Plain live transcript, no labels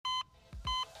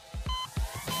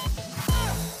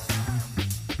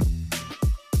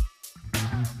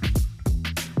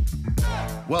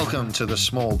Welcome to the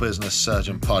Small Business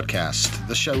Surgeon Podcast,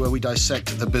 the show where we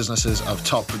dissect the businesses of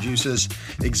top producers,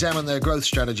 examine their growth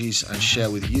strategies, and share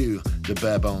with you the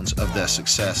bare bones of their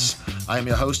success. I am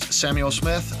your host, Samuel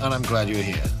Smith, and I'm glad you're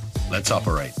here. Let's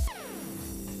operate.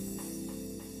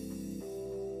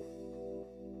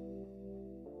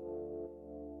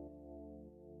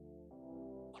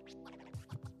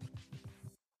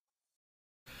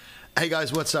 Hey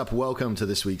guys, what's up? Welcome to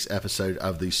this week's episode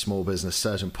of the Small Business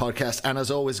Surgeon Podcast. And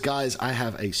as always, guys, I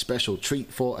have a special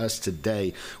treat for us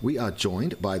today. We are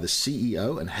joined by the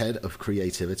CEO and head of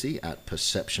creativity at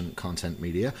Perception Content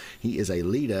Media. He is a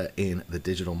leader in the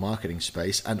digital marketing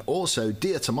space and also,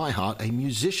 dear to my heart, a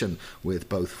musician with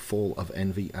both Fall of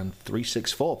Envy and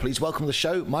 364. Please welcome to the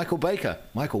show, Michael Baker.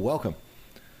 Michael, welcome.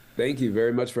 Thank you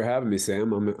very much for having me,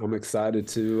 Sam. I'm excited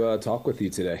to talk with you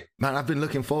today. Man, I've been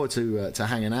looking forward to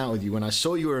hanging out with you. When I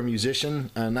saw you were a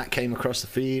musician and that came across the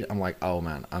feed, I'm like, oh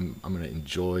man, I'm going to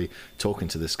enjoy talking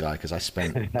to this guy because I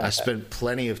spent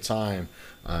plenty of time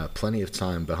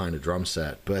behind a drum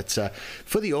set. But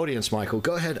for the audience, Michael,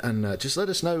 go ahead and just let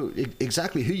us know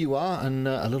exactly who you are and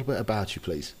a little bit about you,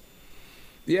 please.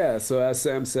 Yeah. So as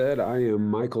Sam said, I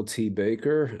am Michael T.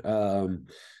 Baker.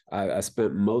 I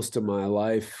spent most of my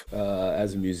life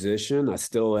as a musician. I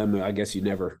still am. I guess you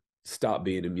never stop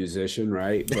being a musician,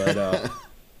 right? But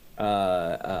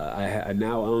I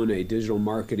now own a digital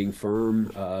marketing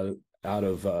firm out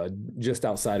of just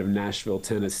outside of Nashville,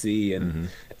 Tennessee. And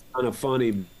it's kind of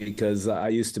funny because I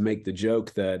used to make the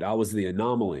joke that I was the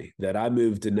anomaly, that I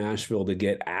moved to Nashville to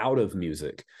get out of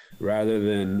music rather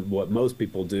than what most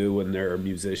people do when they're a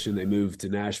musician. They move to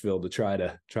Nashville to try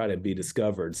to be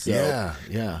discovered. So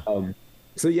yeah.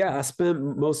 I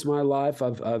spent most of my life.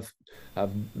 I've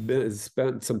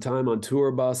spent some time on tour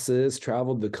buses,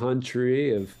 traveled the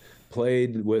country, have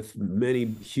played with many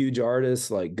huge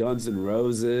artists like Guns N'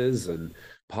 Roses and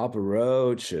Papa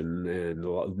Roach and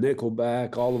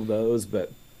Nickelback, all of those.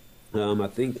 But I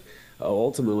think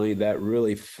ultimately that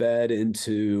really fed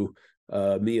into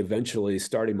me eventually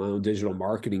starting my own digital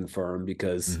marketing firm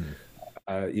because,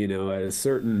 at a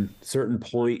certain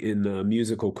point in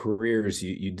musical careers,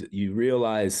 you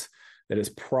realize that it's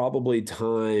probably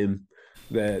time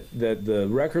that the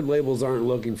record labels aren't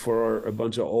looking for a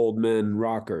bunch of old men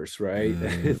rockers, right?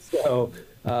 So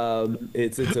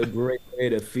it's a great way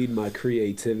to feed my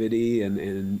creativity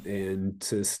and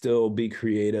to still be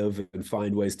creative and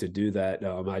find ways to do that.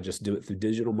 I just do it through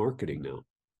digital marketing now.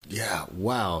 Yeah,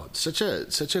 wow. Such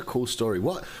a cool story.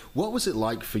 What was it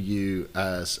like for you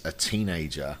as a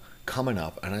teenager coming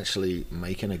up and actually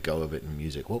making a go of it in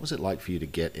music? What was it like for you to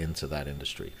get into that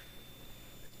industry?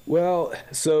 Well,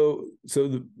 so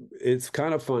it's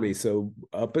kind of funny. So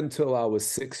up until I was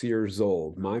 6 years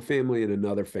old, my family and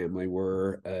another family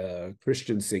were a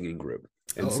Christian singing group.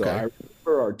 And so I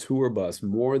remember our tour bus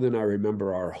more than I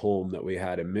remember our home that we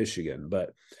had in Michigan.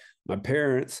 But my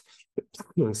parents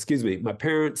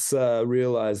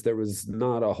realized there was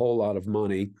not a whole lot of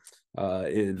money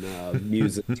in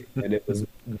music, and it was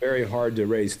very hard to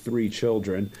raise 3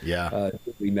 children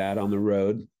doing that on the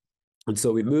road. And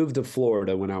so we moved to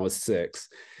Florida when I was 6.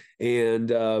 And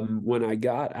when I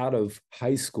got out of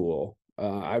high school,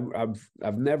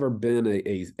 I've never been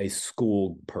a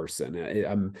school person.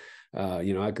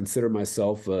 I consider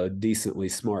myself a decently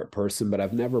smart person, but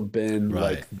I've never been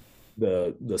like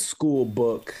the school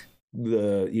book,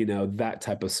 that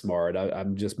type of smart.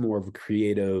 I'm just more of a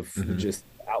creative, just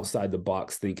outside the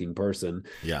box thinking person.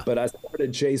 Yeah. But I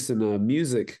started chasing a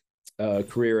music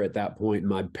career at that point, and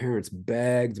my parents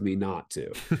begged me not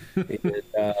to.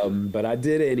 But I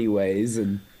did anyways.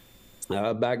 And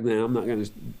back then, I'm not going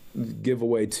to give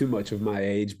away too much of my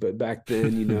age, but back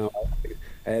then,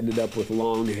 I ended up with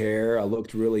long hair. I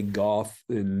looked really goth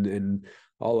and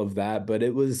all of that. But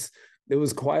it was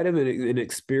quite an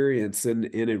experience, and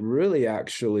it really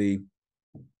actually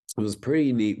was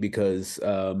pretty neat because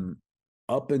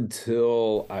up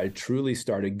until I truly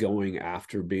started going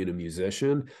after being a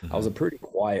musician, I was a pretty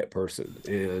quiet person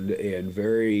and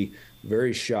very,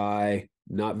 very shy,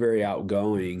 not very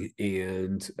outgoing.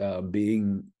 And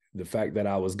being the fact that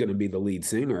I was going to be the lead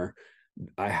singer,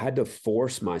 I had to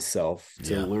force myself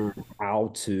to learn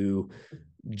how to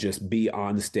just be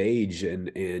on stage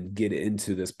and get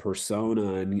into this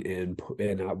persona and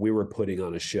we were putting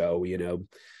on a show.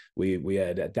 We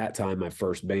had at that time my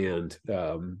first band.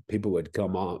 People would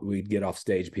come on, we'd get off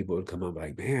stage, people would come up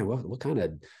like, man, what kind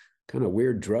of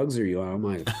weird drugs are you on? I'm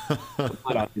like, I'm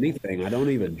not on anything. I don't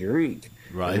even drink.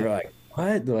 Right. And they're like,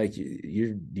 what? Like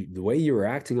you're the way you were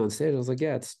acting on stage. I was like,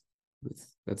 yeah,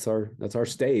 that's our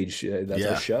stage. That's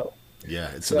our show. Yeah,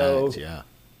 it's an act. Yeah.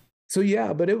 So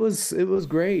yeah, but it was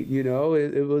great.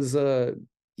 It was I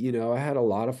had a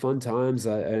lot of fun times.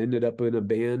 I ended up in a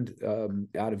band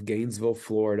out of Gainesville,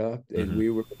 Florida, and we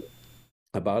were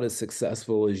about as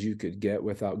successful as you could get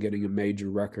without getting a major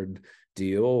record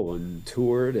deal, and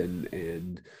toured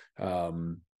and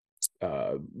um,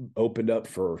 uh, opened up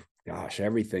for, gosh,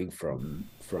 everything from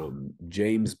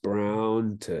James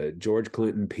Brown to George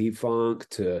Clinton, P-Funk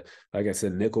to, like I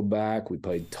said, Nickelback. We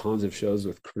played tons of shows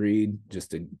with Creed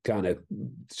just to kind of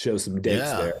show some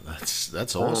dates there.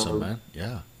 That's awesome, man.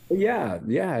 Yeah,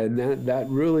 and that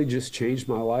really just changed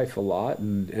my life a lot,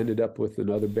 and ended up with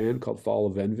another band called Fall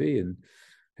of Envy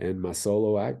and my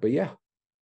solo act. But yeah.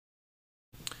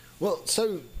 Well,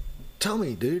 so tell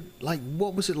me, dude, like,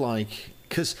 what was it like?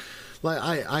 Because, like,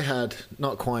 I had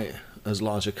not quite as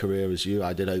large a career as you.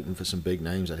 I did open for some big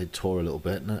names. I did tour a little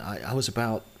bit, and I was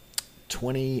about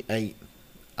 28,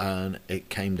 and it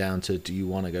came down to, do you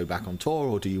want to go back on tour,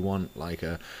 or do you want like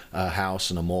a house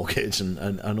and a mortgage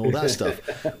and all that stuff?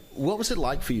 What was it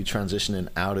like for you transitioning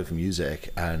out of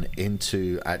music and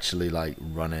into actually like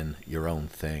running your own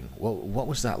thing? What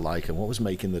was that like, and what was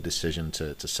making the decision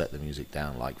to set the music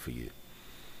down like for you?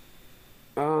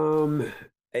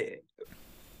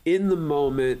 In the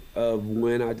moment of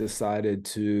when I decided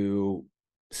to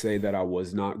say that I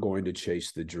was not going to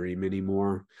chase the dream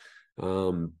anymore,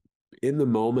 in the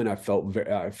moment I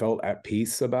felt at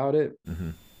peace about it,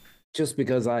 just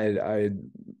because I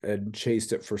had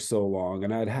chased it for so long,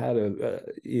 and I'd had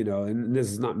and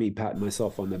this is not me patting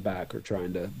myself on the back or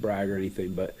trying to brag or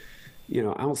anything, but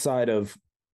outside of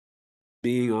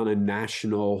being on a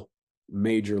national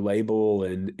major label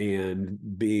and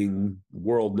being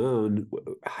world known,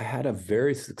 I had a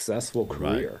very successful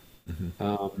career. Right.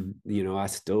 I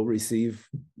still receive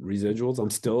residuals. I'm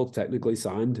still technically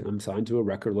signed. I'm signed to a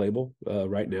record label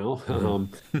right now.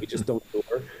 We just don't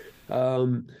tour.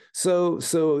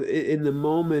 So in the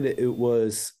moment, it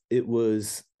was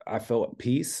I felt at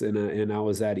peace, and I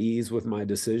was at ease with my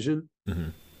decision.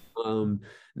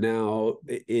 Now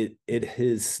it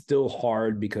is still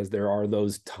hard, because there are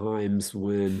those times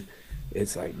when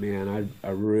it's like, man, I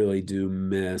really do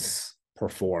miss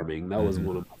performing. That was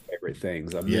one of my favorite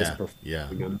things. I miss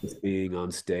performing. I miss being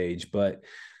on stage. But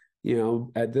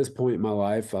at this point in my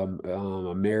life, I'm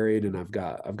married, and I've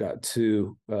got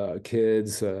two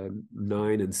kids, 9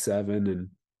 and 7,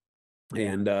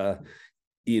 and I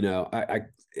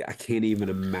can't even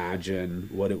imagine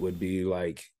what it would be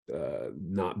like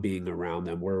not being around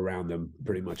them. We're around them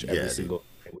pretty much every single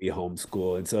day. We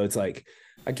homeschool, and so it's like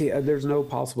I can't. There's no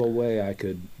possible way I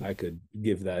could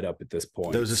give that up at this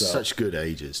point. Those are such good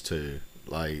ages too.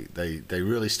 Like they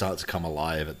really start to come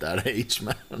alive at that age,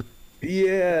 man.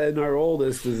 Yeah, and our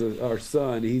oldest is our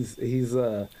son. He's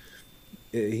at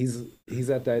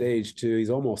that age too. He's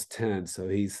almost 10, so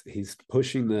he's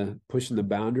pushing the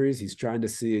boundaries. He's trying to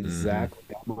see exactly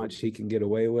how much he can get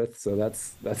away with. So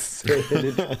that's an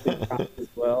interesting time as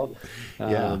well.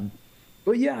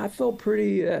 But yeah, I felt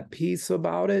pretty at peace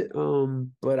about it.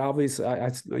 But obviously,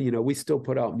 we still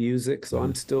put out music, so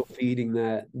I'm still feeding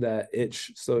that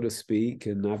itch, so to speak.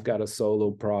 And I've got a solo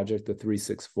project, the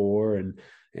 364,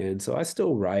 and so I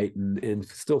still write and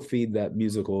still feed that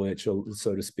musical itch,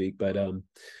 so to speak. But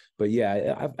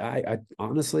yeah, I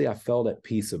honestly, I felt at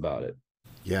peace about it.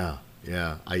 Yeah.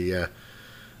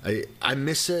 I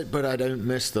miss it, but I don't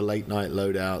miss the late night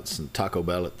loadouts and Taco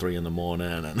Bell at 3 a.m.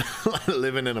 and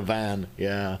living in a van.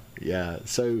 Yeah.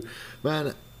 So,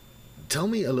 man, tell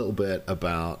me a little bit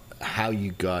about how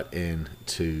you got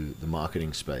into the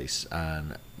marketing space,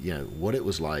 and what it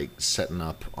was like setting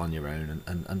up on your own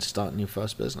and starting your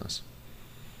first business.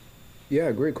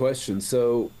 Yeah, great question.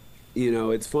 So,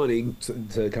 it's funny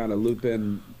to kind of loop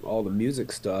in all the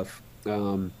music stuff.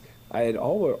 I had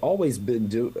always been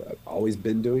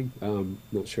doing.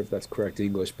 Not sure if that's correct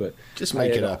English, but just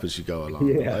make it up as you go along.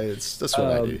 Yeah, that's what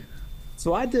I do.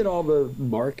 So I did all the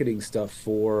marketing stuff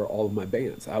for all of my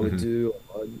bands. I would do,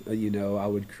 I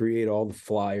would create all the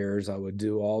flyers. I would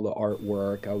do all the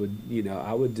artwork. I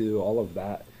would do all of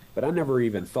that. But I never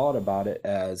even thought about it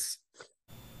as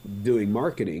doing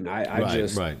marketing. I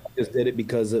just did it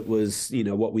because it was,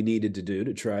 what we needed to do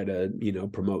to try to,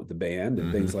 promote the band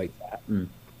and things like that. And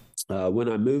when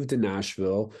I moved to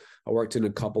Nashville, I worked in a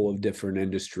couple of different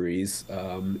industries,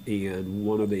 and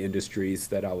one of the industries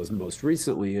that I was most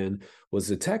recently in was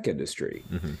the tech industry.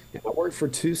 And I worked for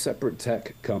 2 separate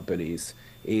tech companies,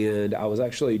 and I was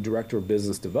actually director of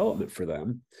business development for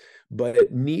them.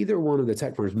 But neither one of the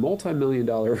tech firms,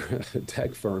 multi-million-dollar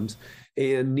tech firms,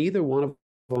 and neither one of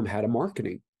them had a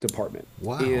marketing department.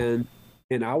 Wow.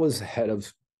 And I was head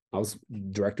of I was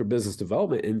director of business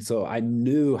development. And so I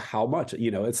knew how much,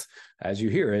 it's, as you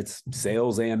hear, it's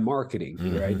sales and marketing,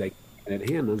 right? They hand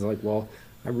in hand. I was like, well,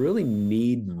 I really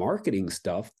need marketing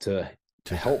stuff to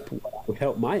help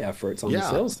my efforts on the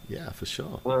sales. Yeah, for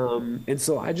sure. And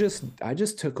so I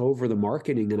just took over the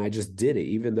marketing and I just did it,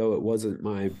 even though it wasn't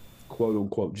my quote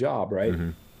unquote job, right?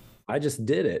 I just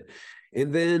did it.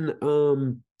 And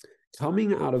then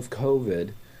coming out of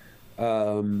COVID,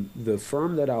 the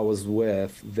firm that I was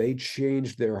with, they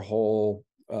changed their whole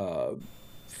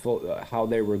how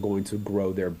they were going to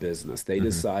grow their business. They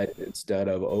decided, instead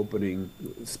of opening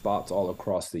spots all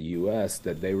across the US,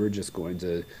 that they were just going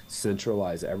to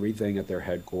centralize everything at their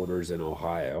headquarters in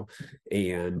Ohio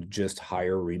and just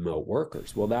hire remote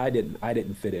workers. Well, I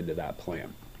didn't fit into that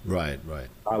plan. Right.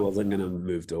 I wasn't going to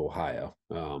move to Ohio.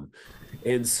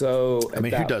 And so I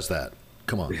mean, who does that?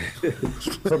 Come on.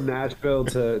 From Nashville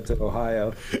to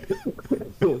Ohio.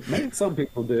 Some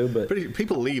people do, but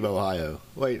people leave Ohio.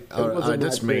 Wait, I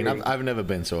just mean I've never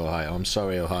been to Ohio. I'm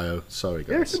sorry, Ohio. Sorry, guys.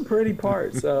 There's some pretty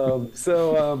parts.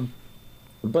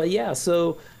 But yeah,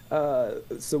 so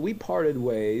we parted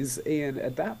ways, and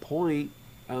at that point,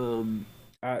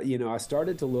 I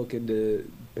started to look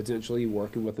into potentially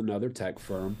working with another tech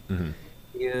firm.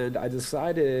 And I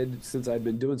decided, since I'd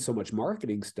been doing so much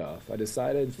marketing stuff, I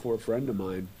decided for a friend of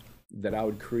mine that I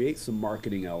would create some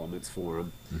marketing elements for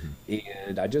him.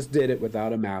 And I just did it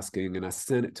without him asking. And I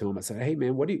sent it to him. I said, hey,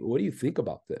 man, what do you think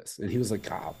about this? And he was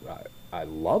like, I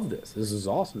love this. This is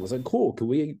awesome. I was like, cool.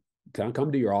 Can I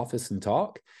come to your office and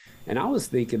talk? And I was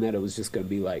thinking that it was just going to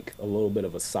be like a little bit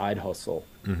of a side hustle,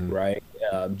 right?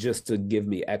 Just to give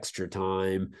me extra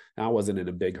time. I wasn't in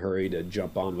a big hurry to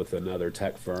jump on with another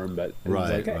tech firm, but I was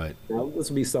like, hey, this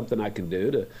will be something I can do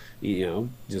to,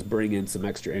 just bring in some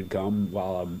extra income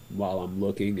while I'm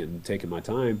looking and taking my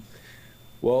time.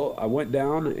 Well, I went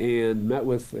down and met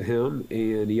with him,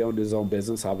 and he owned his own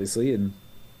business, obviously. And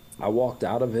I walked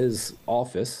out of his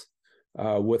office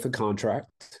with a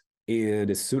contract. And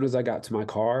as soon as I got to my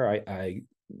car,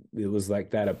 it was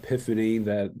like that epiphany,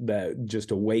 that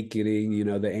just awakening,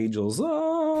 the angels,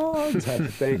 type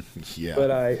of thing. Yeah.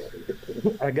 But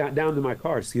I got down to my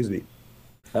car, excuse me.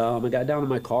 I got down to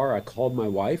my car. I called my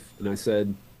wife and I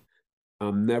said,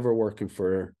 I'm never working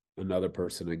for another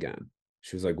person again.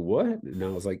 She was like, what? And I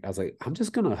was like, I'm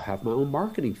just going to have my own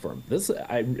marketing firm.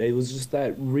 It was just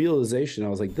that realization. I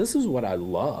was like, this is what I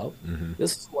love.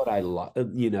 This is what I love,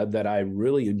 that I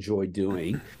really enjoy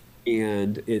doing.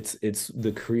 And it's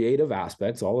the creative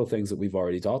aspects, all the things that we've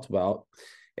already talked about.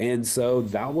 And so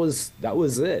that was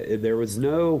it. There was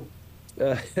no,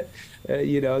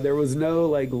 there was no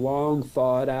like long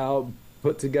thought out,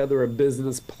 put together a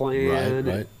business plan,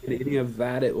 right. And any of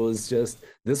that. It was just,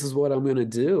 this is what I'm going to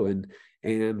do.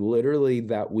 And literally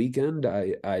that weekend,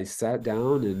 I sat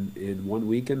down, and in one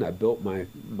weekend, I built my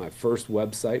first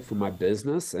website for my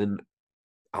business, and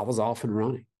I was off and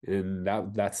running. And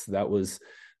that was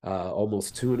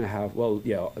almost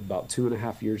about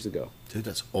 2.5 years ago. Dude,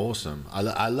 that's awesome.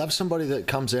 I love somebody that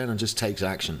comes in and just takes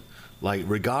action, like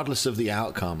regardless of the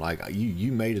outcome. Like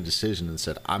you made a decision and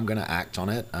said, I'm going to act on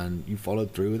it, and you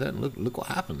followed through with it, and look what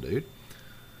happened, dude.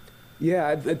 Yeah,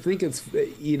 I think it's,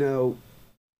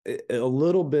 a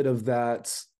little bit of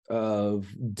that, of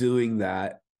doing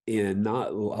that and not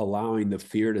allowing the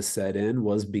fear to set in,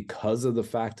 was because of the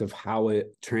fact of how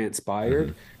it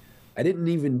transpired. I didn't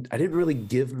really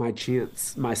give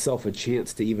myself a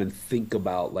chance to even think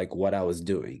about like what I was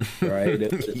doing. Right.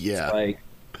 It's like,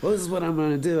 well, this is what I'm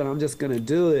going to do, and I'm just going to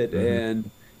do it.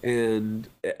 And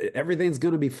everything's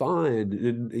going to be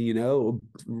fine. And,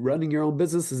 running your own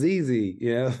business is easy.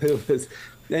 It was,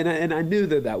 and I knew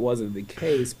that wasn't the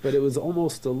case, but it was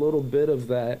almost a little bit of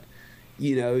that,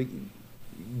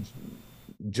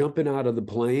 jumping out of the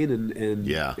plane and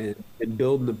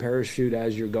building the parachute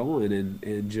as you're going,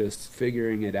 and just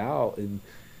figuring it out.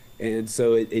 And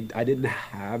so I didn't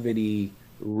have any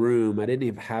room. I didn't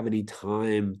even have any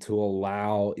time to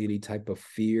allow any type of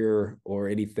fear or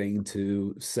anything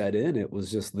to set in. It was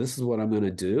just, this is what I'm going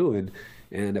to do.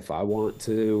 And if I want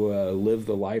to live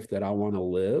the life that I want to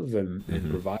live and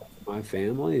provide for my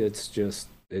family, it's just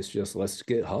let's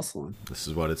get hustling. This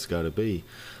is what it's got to be.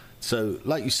 So,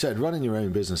 like you said, running your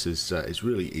own business is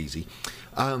really easy.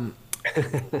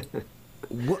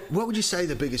 What would you say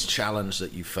the biggest challenge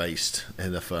that you faced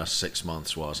in the first 6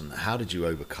 months was, and how did you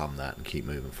overcome that and keep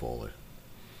moving forward?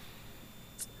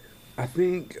 I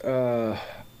think the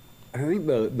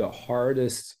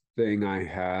hardest thing I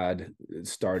had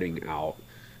starting out,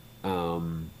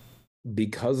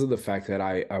 because of the fact that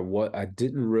I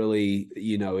didn't really,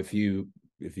 if you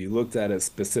looked at it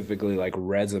specifically like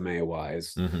resume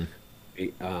wise,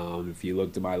 If you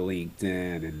looked at my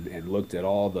LinkedIn and looked at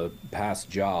all the past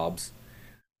jobs,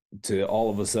 to all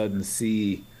of a sudden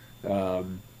see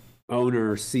um,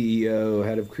 owner, CEO,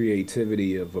 head of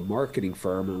creativity of a marketing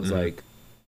firm, it was like,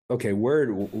 okay,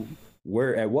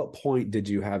 where at what point did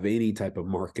you have any type of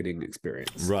marketing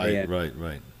experience? Right.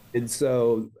 And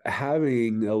so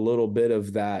having a little bit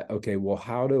of that, okay, well,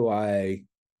 how do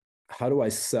I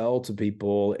sell to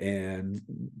people and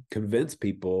convince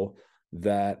people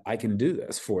that I can do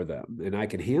this for them and I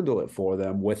can handle it for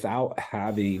them without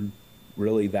having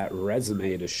really that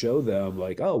resume to show them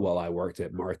like, oh, well, I worked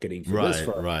at marketing for this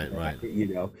firm. Right.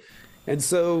 You know, and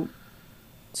so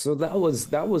that was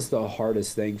the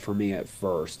hardest thing for me at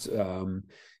first.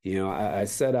 I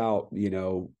set out,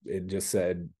 and just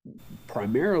said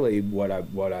primarily what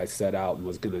I set out and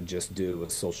was going to just do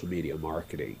was social media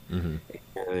marketing.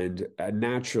 And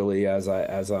naturally, as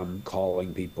I'm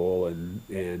calling people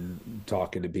and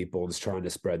talking to people and trying to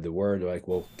spread the word, like,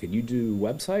 well, can you do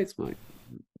websites? I'm like,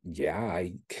 yeah,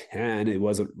 I can. It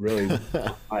wasn't really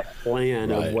my plan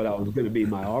of what I was going to be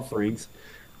my offerings.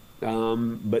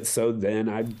 But so then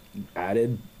I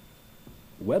added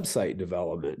website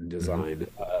development and design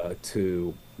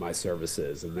to my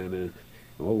services. And then,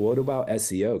 well, what about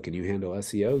SEO? Can you handle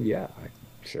SEO? Yeah,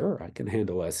 sure, I can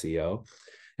handle SEO.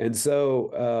 And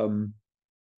so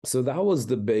that was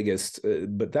the biggest,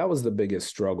 but that was the biggest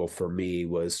struggle for me,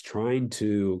 was trying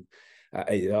to,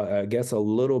 I guess, a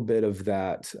little bit of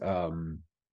that. I'm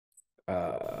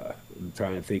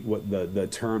trying to think what the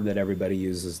term that everybody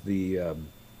uses, the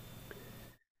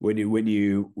when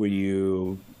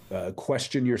you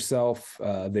question yourself,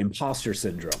 the imposter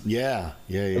syndrome. Yeah.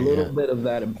 A little bit of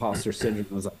that imposter syndrome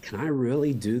was like, can I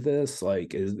really do this?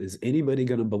 Like, is anybody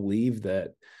going to believe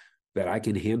that I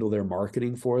can handle their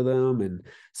marketing for them? And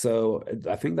so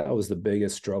I think that was the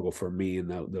biggest struggle for me in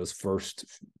those first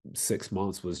 6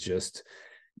 months, was just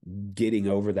getting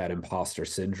over that imposter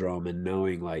syndrome and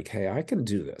knowing like, hey, I can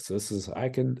do this. I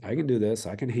can do this.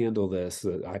 I can handle this.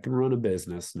 I can run a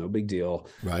business. No big deal.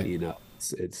 Right.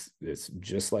 It's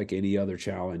just like any other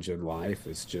challenge in life.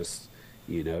 It's just,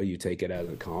 you take it as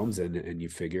it comes and you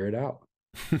figure it out.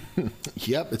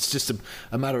 Yep, it's just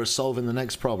a matter of solving the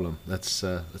next problem. That's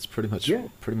pretty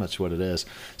much what it is.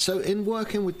 So in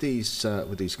working with these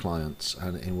clients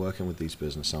and in working with these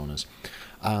business owners,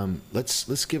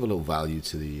 let's give a little value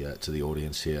to the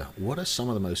audience here. What are some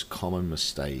of the most common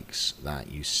mistakes that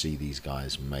you see these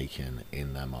guys making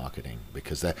in their marketing?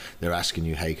 Because they're asking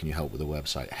you, hey, can you help with a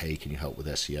website? Hey, can you help with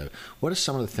SEO? What are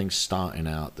some of the things starting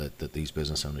out that these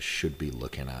business owners should be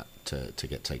looking at to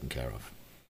get taken care of?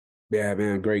 Yeah,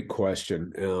 man, great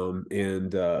question.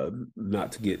 And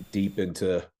not to get deep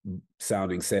into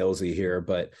sounding salesy here,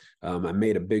 but I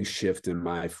made a big shift in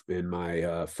my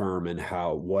firm and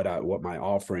what my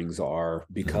offerings are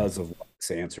because of what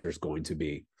this answer is going to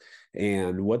be.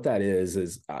 And what that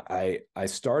is I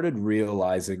started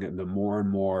realizing, and the more and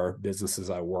more businesses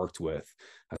I worked with,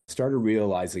 I started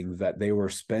realizing that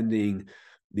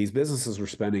these businesses were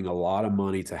spending a lot of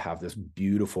money to have this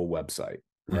beautiful website.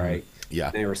 Right.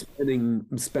 Yeah. They were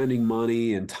spending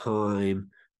money and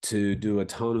time to do a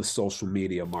ton of social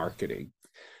media marketing,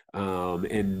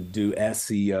 and do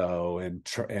SEO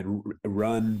and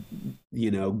run,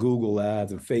 Google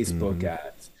ads and Facebook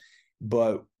ads.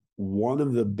 But one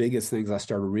of the biggest things I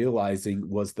started realizing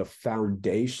was the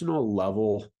foundational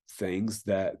level things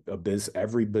that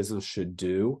every business should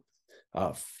do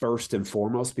first and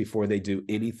foremost before they do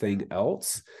anything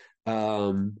else.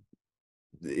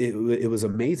 It was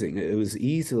amazing. It was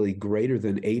easily greater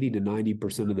than 80 to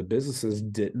 90% of the businesses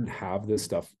didn't have this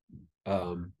stuff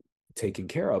taken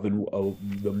care of. And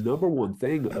the number one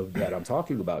thing that I'm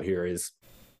talking about here is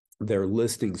their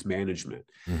listings management.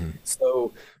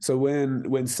 So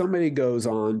when somebody goes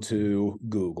on to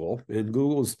Google, and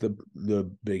Google's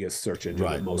the biggest search engine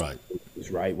that most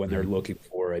use, right? When they're looking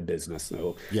for a business.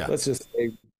 So let's just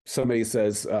say somebody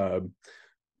says,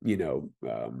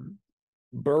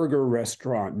 burger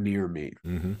restaurant near me.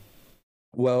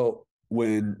 Well,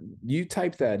 when you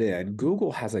type that in,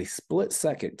 Google has a split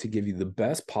second to give you the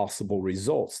best possible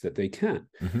results that they can,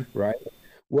 right?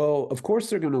 Well, of course,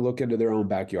 they're going to look into their own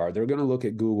backyard. They're going to look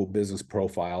at Google Business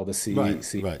Profile to see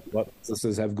what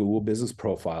businesses have Google Business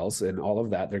Profiles and all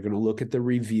of that. They're going to look at the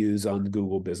reviews on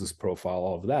Google Business Profile,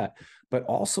 all of that. But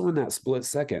also in that split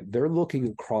second, they're looking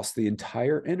across the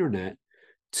entire internet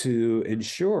to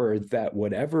ensure that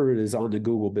whatever is on the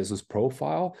Google Business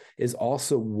Profile is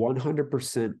also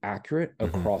 100% accurate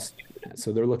across the internet.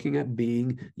 So they're looking at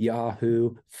Bing,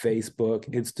 Yahoo, Facebook,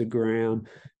 Instagram,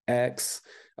 X,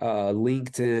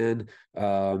 LinkedIn,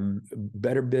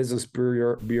 Better Business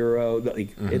Bureau.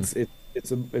 Like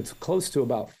it's close to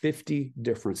about 50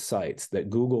 different sites that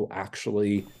Google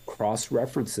actually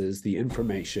cross-references the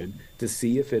information to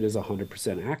see if it is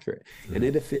 100% accurate. And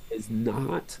if it is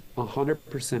not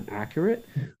 100% accurate,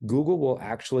 Google will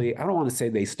actually, I don't want to say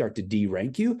they start to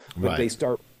de-rank you, but they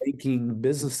start ranking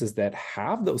businesses that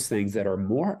have those things that are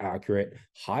more accurate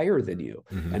higher than you.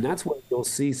 And that's what you'll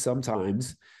see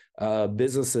sometimes.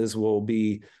 Businesses will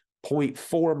be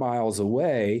 0.4 miles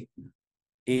away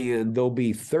and they'll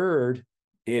be third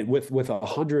with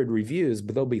 100 reviews,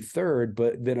 but they'll be third.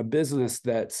 But then a business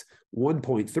that's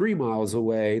 1.3 miles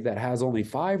away that has only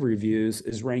 5 reviews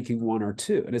is ranking 1 or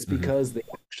 2. And it's because they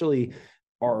actually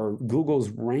are,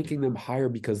 Google's ranking them higher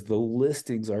because the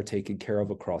listings are taken care of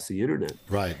across the internet.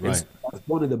 Right. So that's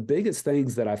one of the biggest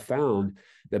things that I found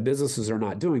that businesses are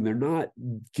not doing. They're not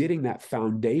getting that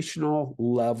foundational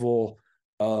level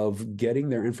of getting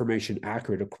their information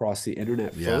accurate across the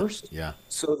internet first,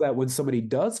 so that when somebody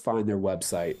does find their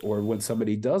website or when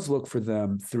somebody does look for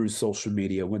them through social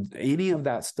media, when any of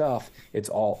that stuff, it's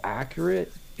all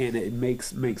accurate, and it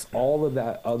makes all of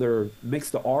that makes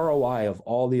the ROI of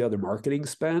all the other marketing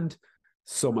spend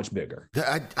so much bigger.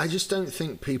 I just don't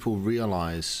think people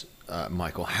realize,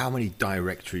 Michael, how many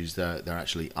directories there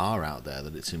actually are out there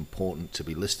that it's important to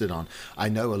be listed on. I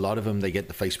know a lot of them, they get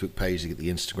the Facebook page, they get the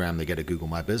Instagram, they get a Google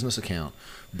My Business account.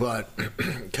 But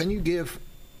can you give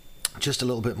just a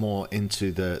little bit more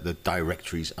into the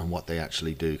directories and what they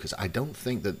actually do? Because I don't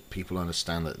think that people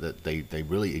understand that they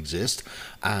really exist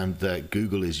and that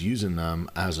Google is using them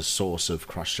as a source of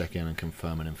cross-checking and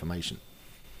confirming information.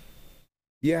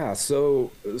 Yeah, so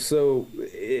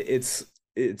it's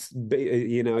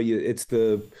you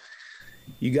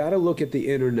got to look at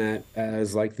the internet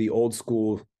as like the old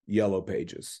school yellow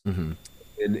pages, and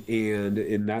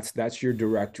that's your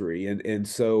directory, and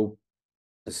so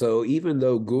even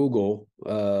though Google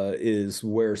is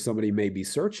where somebody may be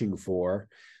searching for,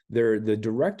 the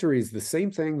directory is the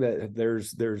same thing. That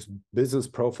there's business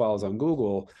profiles on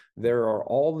Google. There are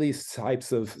all these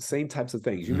same types of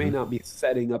things. You may not be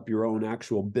setting up your own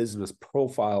actual business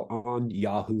profile on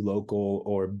Yahoo Local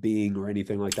or Bing or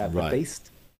anything like that, but they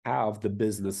have the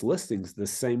business listings the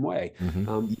same way.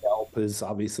 Yelp is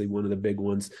obviously one of the big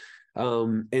ones.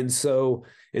 And so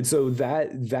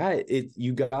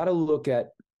you got to look at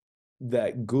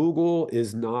that. Google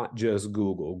is not just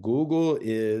Google. Google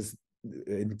is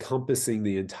encompassing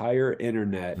the entire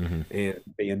internet,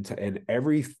 and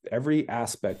every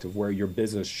aspect of where your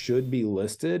business should be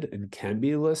listed and can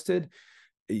be listed.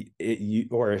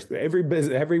 Or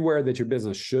everywhere that your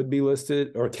business should be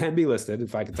listed or can be listed,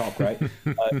 if I can talk right,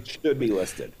 should be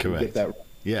listed. Correct. Get that right.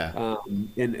 Yeah.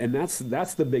 And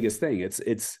that's the biggest thing.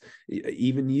 It's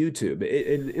even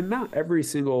YouTube, and not every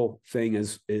single thing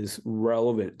is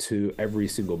relevant to every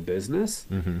single business.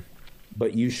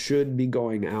 But you should be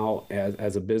going out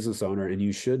as a business owner, and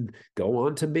you should go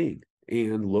on to Bing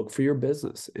and look for your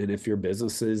business. And if your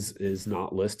business is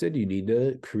not listed, you need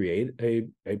to create a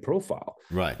profile,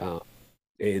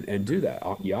 and do that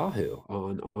on Yahoo,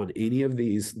 on any of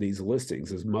these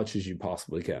listings as much as you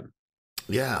possibly can.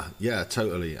 Yeah,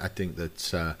 totally. I think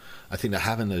that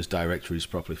having those directories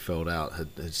properly filled out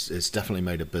it's definitely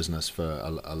made a business for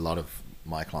a lot of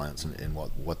my clients in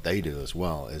what they do as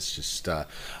well. It's just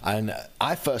and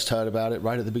I first heard about it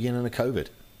right at the beginning of COVID.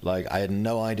 Like, I had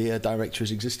no idea directories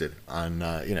existed, and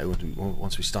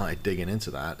once we started digging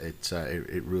into that,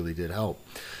 it really did help.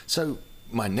 So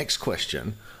my next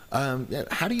question,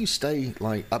 how do you stay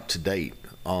like up to date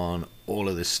on all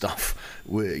of this stuff?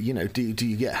 Do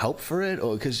you get help for it?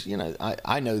 Or because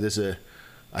I know there's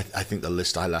I think the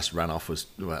list I last ran off was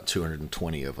about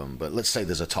 220 of them, but let's say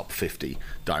there's a top 50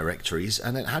 directories,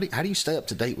 and then how do you stay up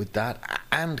to date with that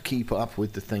and keep up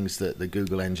with the things that the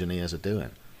Google engineers are doing?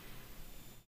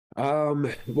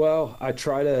 Well, I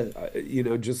try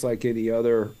to, just like any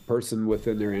other person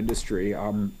within their industry, I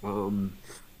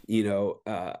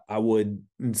would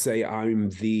say I'm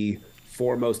the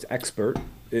foremost expert.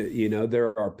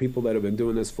 There are people that have been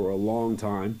doing this for a long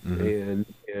time,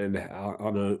 and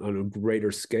on a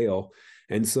greater scale.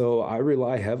 And so I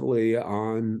rely heavily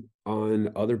on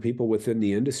other people within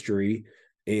the industry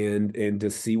and to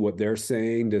see what they're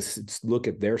saying, to look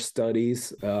at their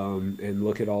studies, and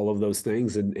look at all of those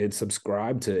things, and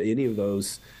subscribe to any of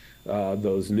those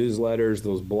newsletters,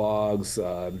 those blogs,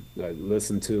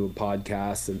 listen to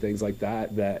podcasts and things like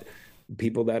that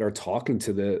people that are talking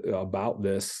about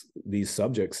these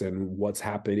subjects and what's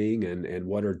happening and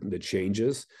what are the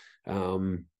changes.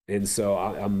 And And so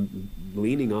I'm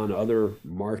leaning on other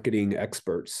marketing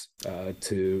experts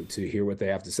to hear what they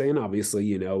have to say. And obviously,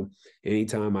 you know,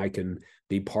 anytime I can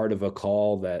be part of a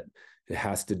call that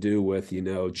has to do with, you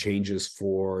know, changes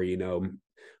for, you know,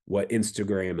 what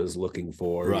Instagram is looking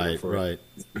for. Right, you know, right.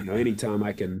 You know, anytime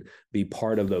I can be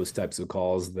part of those types of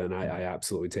calls, then I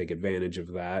absolutely take advantage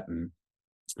of that. And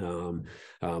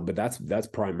but that's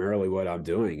primarily what I'm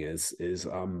doing is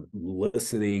I'm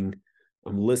listening.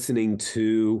 I'm listening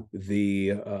to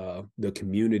the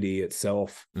community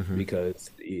itself,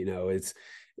 because, you know, it's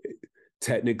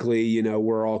technically, you know,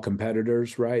 we're all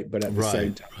competitors, right? But at the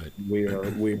same time,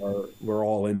 we're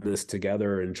all in this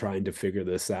together and trying to figure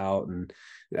this out. And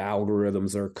the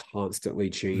algorithms are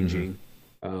constantly changing.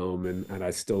 And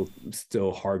I still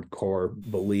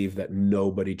hardcore believe that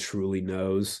nobody truly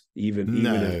knows,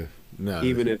 even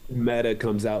if Meta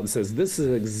comes out and says, this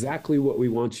is exactly what we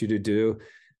want you to do,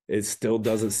 it still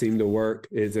doesn't seem to work.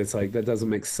 It's like, that doesn't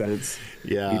make sense.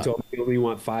 Yeah. You told me you only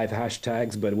want 5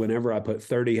 hashtags, but whenever I put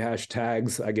 30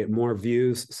 hashtags, I get more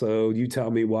views. So you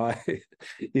tell me why,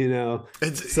 you know.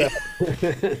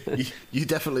 You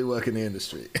definitely work in the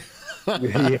industry.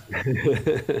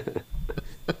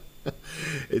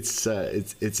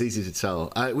 It's easy to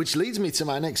tell, which leads me to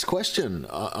my next question,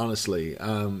 honestly,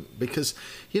 because,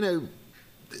 you know,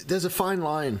 there's a fine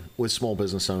line with small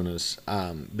business owners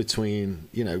between,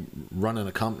 you know, running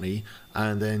a company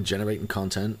and then generating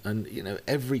content. And, you know,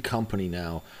 every company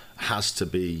now has to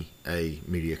be a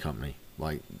media company.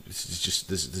 Like, it's just,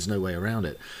 there's no way around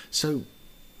it. So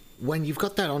when you've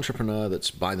got that entrepreneur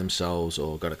that's by themselves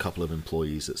or got a couple of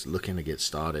employees that's looking to get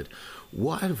started,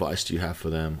 what advice do you have for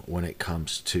them when it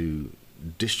comes to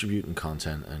distributing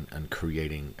content and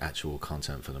creating actual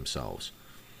content for themselves?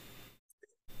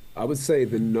 I would say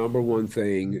the number one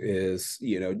thing is,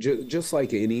 you know, just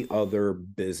like any other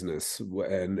business,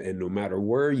 and no matter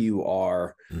where you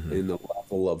are in the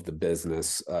level of the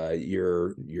business,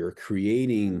 you're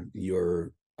creating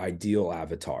your ideal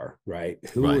avatar, right?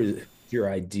 Who is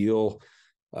your ideal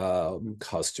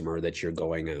customer that you're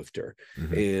going after?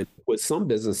 And with some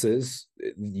businesses,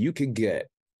 you could get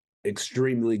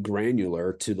extremely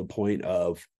granular to the point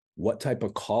of what type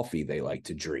of coffee they like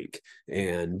to drink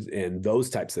and those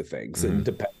types of things, and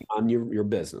depending on your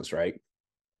business, right?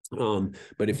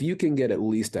 But if you can get at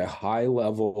least a high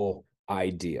level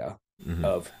idea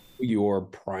of who your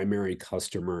primary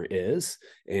customer is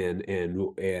and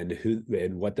who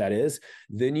and what that is,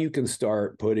 then you can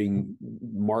start putting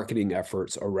marketing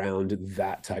efforts around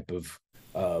that type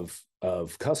of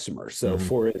customer. So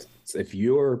for instance, if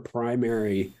your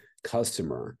primary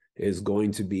customer is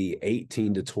going to be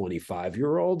 18 to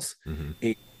 25-year-olds,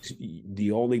 and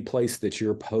the only place that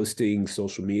you're posting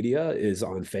social media is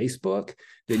on Facebook,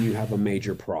 then you have a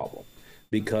major problem,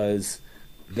 because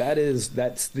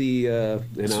that's the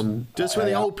and I'm just where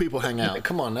the old people hang out.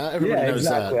 Come on now, everybody knows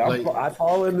exactly. that. I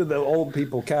fall into the old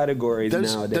people category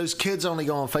nowadays. Those kids only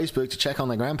go on Facebook to check on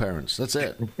their grandparents. That's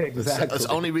it. Exactly. That's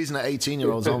the only reason that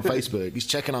 18-year-old's on Facebook. He's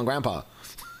checking on grandpa.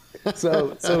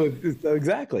 So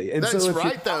exactly. And that's so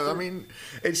right, though. I mean,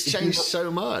 it's changed so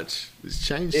much. It's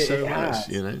changed so much,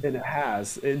 you know. And it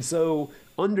has. And so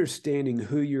understanding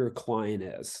who your client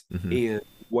is and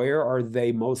where are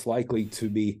they most likely to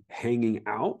be hanging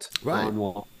out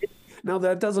online. Now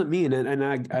that doesn't mean, and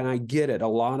I get it. A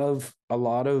lot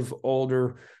of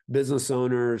older business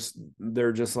owners,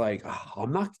 they're just like, oh,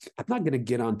 I'm not going to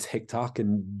get on TikTok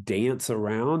and dance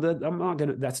around.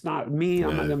 That's not me.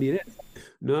 I'm not going to be it.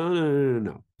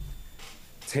 No.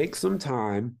 Take some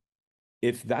time.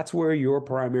 If that's where your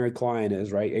primary client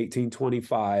is, right,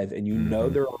 18-25, and you know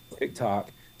they're on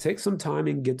TikTok, take some time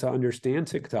and get to understand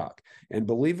TikTok. And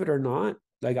believe it or not,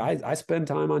 like I spend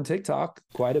time on TikTok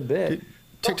quite a bit.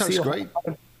 TikTok's great.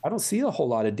 I don't see a whole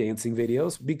lot of dancing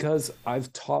videos because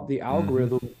I've taught the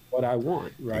algorithm what I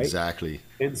want, right? Exactly.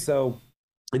 And so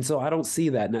I don't see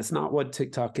that. And that's not what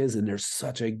TikTok is. And there's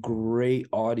such a great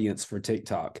audience for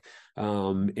TikTok.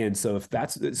 And so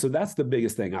that's the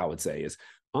biggest thing I would say is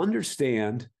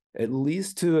understand at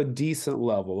least to a decent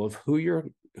level of who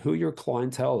your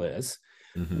clientele is.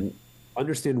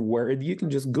 Understand where you can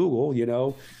just Google,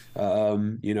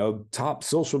 top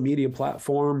social media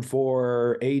platform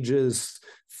for ages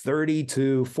 30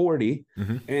 to 40,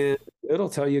 and it'll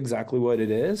tell you exactly what it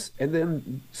is. And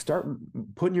then start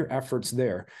putting your efforts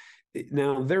there.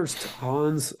 Now there's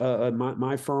tons.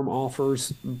 My firm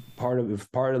offers part of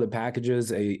the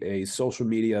packages a social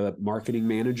media marketing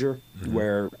manager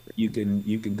where you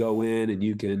can go in and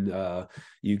you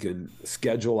can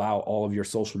schedule out all of your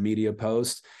social media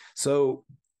posts. So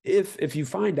if you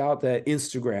find out that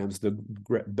Instagram's the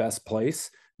best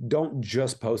place, don't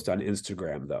just post on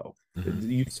Instagram though.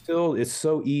 It's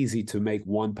so easy to make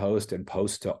one post and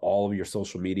post to all of your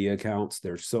social media accounts.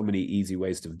 There's so many easy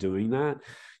ways of doing that.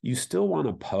 You still want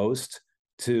to post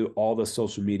to all the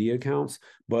social media accounts,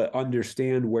 but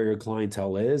understand where your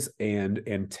clientele is and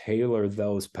tailor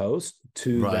those posts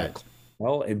to that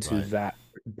clientele and to that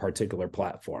particular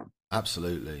platform.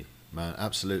 Absolutely, man.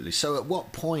 Absolutely. So at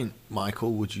what point,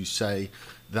 Michael, would you say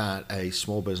that a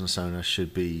small business owner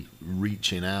should be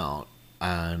reaching out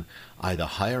and either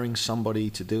hiring somebody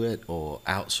to do it or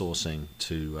outsourcing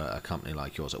to a company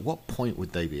like yours? At what point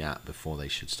would they be at before they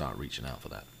should start reaching out for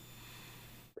that?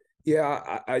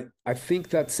 Yeah, I think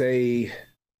that's an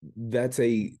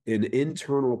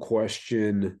internal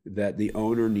question that the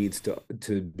owner needs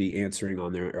to be answering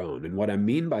on their own. And what I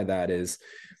mean by that is,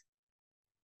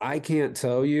 I can't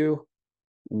tell you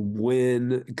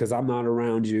when, because I'm not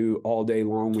around you all day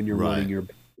long when you're running your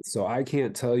business. So I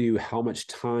can't tell you how much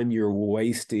time you're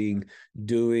wasting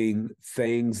doing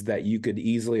things that you could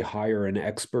easily hire an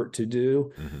expert to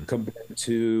do compared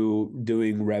to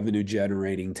doing revenue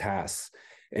generating tasks.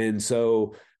 And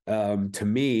so to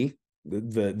me,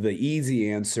 the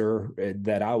easy answer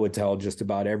that I would tell just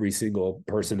about every single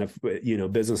person,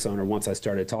 business owner, once I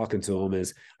started talking to them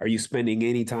is, are you spending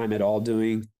any time at all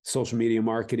doing social media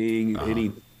marketing,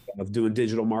 any of doing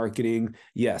digital marketing?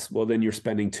 Yes. Well, then you're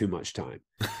spending too much time.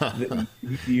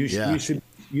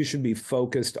 You should be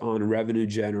focused on revenue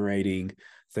generating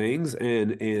things,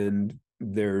 and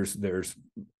there's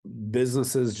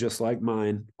businesses just like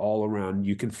mine all around.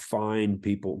 You can find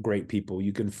great people.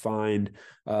 You can find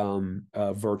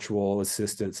virtual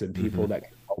assistants and people that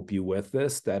can help you with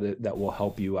this, that will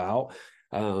help you out.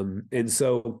 And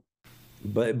so,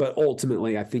 but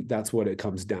ultimately, I think that's what it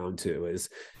comes down to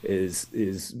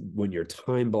is when you're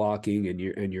time blocking and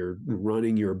you're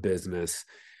running your business.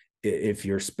 If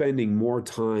you're spending more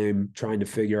time trying to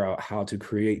figure out how to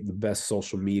create the best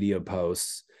social media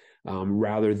posts,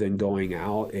 rather than going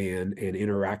out and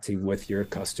interacting with your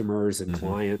customers and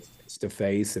clients face to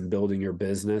face and building your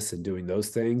business and doing those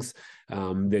things,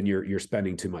 then you're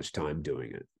spending too much time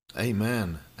doing it.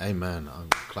 Amen. I'll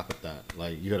clap at that.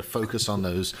 Like, you got to focus on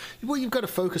those. Well, you've got to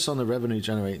focus on the revenue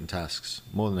generating tasks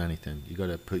more than anything. You got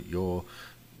to put your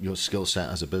skill set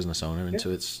as a business owner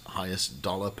into its highest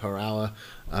dollar per hour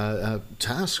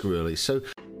task, really. So,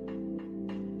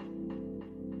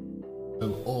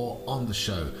 or on the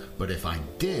show, but if I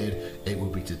did, it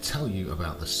would be to tell you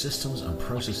about the systems and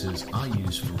processes I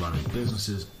use for running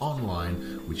businesses online,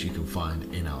 which you can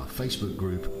find in our Facebook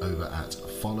group over at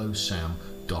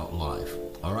followsam.live.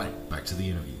 All right, back to the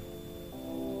interview.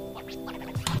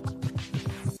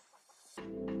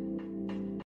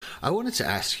 I wanted to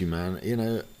ask you, man,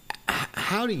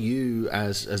 how do you,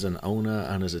 as an owner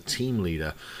and as a team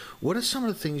leader, what are some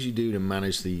of the things you do to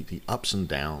manage the ups and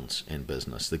downs in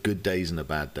business, the good days and the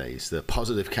bad days, the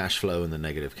positive cash flow and the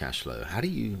negative cash flow? How do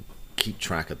you keep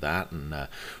track of that? And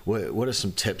what are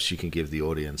some tips you can give the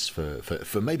audience for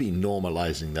maybe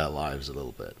normalizing their lives a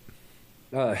little bit?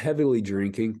 Heavily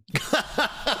drinking.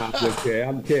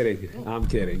 I'm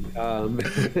kidding. All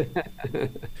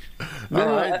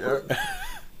right.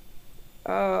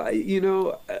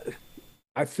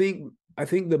 I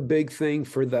think the big thing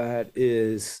for that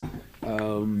is,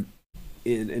 and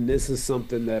this is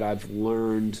something that I've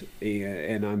learned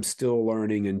and I'm still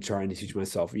learning and trying to teach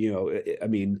myself. I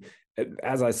mean,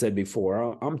 as I said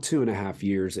before, I'm 2.5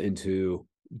 years into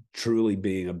truly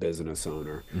being a business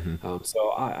owner. So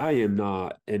I am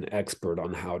not an expert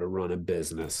on how to run a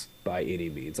business by any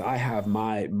means. I have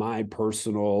my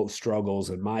personal struggles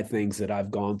and my things that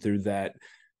I've gone through that,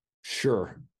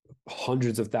 sure,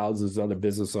 hundreds of thousands of other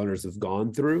business owners have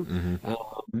gone through.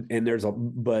 And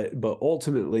but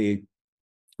ultimately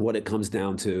what it comes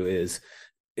down to is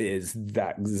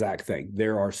that exact thing.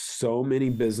 There are so many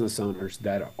business owners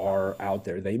that are out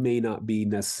there. They may not be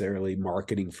necessarily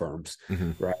marketing firms,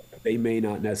 right? They may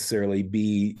not necessarily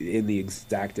be in the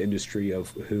exact industry of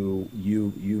who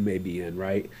you may be in,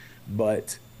 right?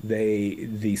 But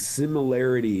the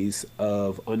similarities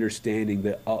of understanding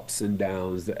the ups and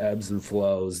downs, the ebbs and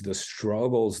flows, the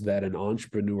struggles that an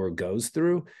entrepreneur goes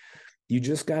through, you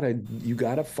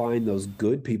gotta find those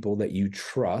good people that you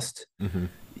trust.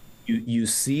 You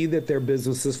see that their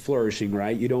business is flourishing,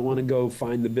 right? You don't want to go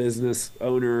find the business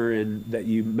owner and that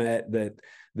you met that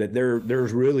they're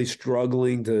really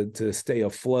struggling to stay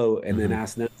afloat and then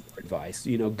ask them for advice.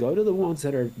 Go to the ones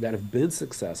that have been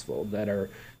successful, that are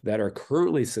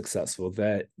currently successful,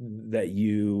 that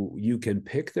you can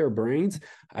pick their brains.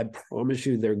 I promise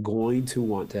you they're going to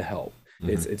want to help.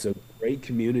 It's a great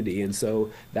community. And so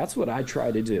that's what I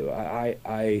try to do.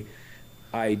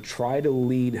 I try to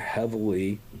lean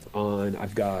heavily on,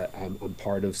 I'm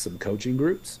part of some coaching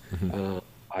groups.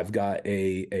 I've got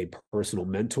a personal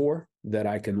mentor that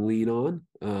I can lean on,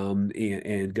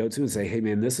 and go to and say, hey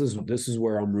man, this is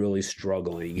where I'm really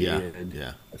struggling.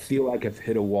 And I feel like I've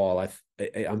hit a wall. I'm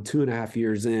 2.5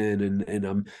 years in,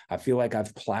 and I feel like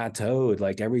I've plateaued,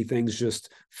 like everything's just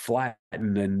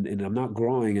flattened, and I'm not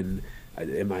growing, and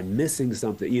am I missing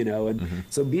something, And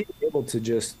so being able to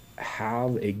just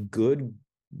have a good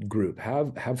group,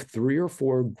 have 3 or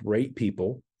 4 great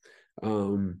people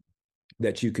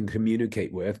that you can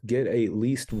communicate with, get at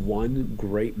least one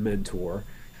great mentor,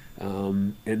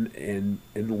 and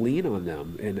lean on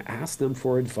them and ask them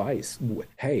for advice.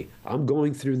 Hey, I'm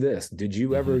going through this. Did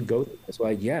you ever go through this?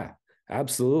 Like, yeah,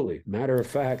 absolutely. Matter of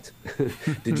fact,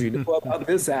 did you know about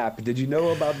this app? Did you know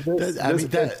about this?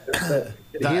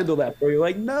 Handle that for you?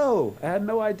 Like, no, I had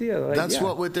no idea. Like, that's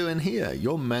what we're doing here.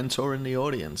 You're mentoring the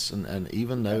audience, and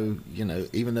even though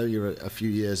you're a few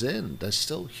years in, there's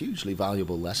still hugely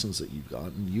valuable lessons that you've got,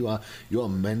 and you are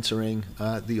mentoring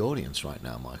the audience right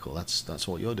now, Michael. That's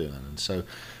what you're doing, and so,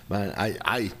 man,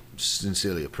 I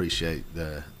sincerely appreciate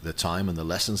the time and the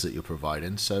lessons that you're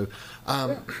providing. So,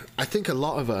 I think a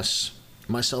lot of us,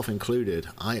 myself included,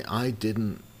 I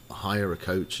didn't hire a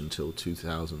coach until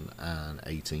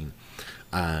 2018,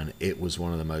 and it was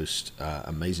one of the most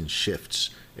amazing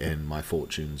shifts in my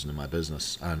fortunes and in my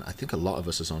business. And I think a lot of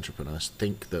us as entrepreneurs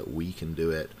think that we can do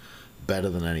it better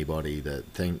than anybody, that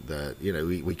think that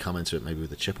we come into it maybe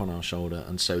with a chip on our shoulder.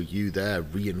 And so you there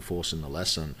reinforcing the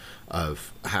lesson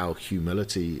of how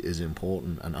humility is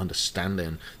important, and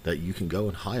understanding that you can go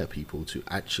and hire people to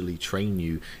actually train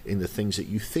you in the things that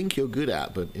you think you're good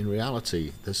at, but in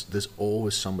reality there's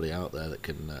always somebody out there that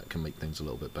can make things a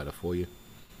little bit better for you.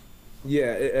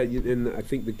 Yeah, and I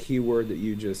think the key word that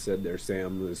you just said there,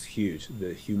 Sam, was huge,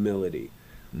 the humility.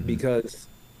 Because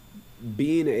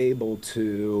being able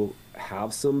to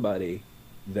have somebody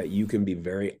that you can be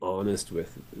very honest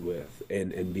with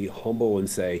and be humble and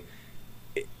say,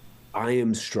 I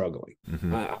am struggling.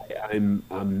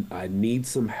 I need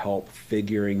some help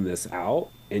figuring this out,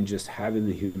 and just having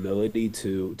the humility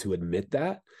to admit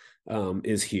that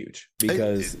is huge,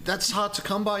 because that's hard to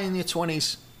come by in your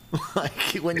 20s.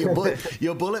 Like when you're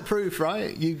bulletproof,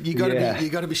 right? You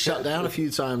gotta be shut down a few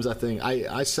times. I think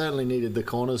I certainly needed the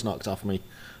corners knocked off me.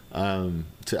 I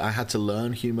had to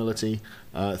learn humility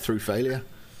through failure.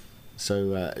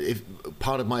 So if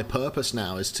part of my purpose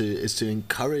now is to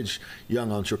encourage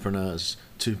young entrepreneurs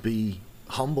to be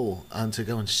humble and to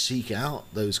go and seek out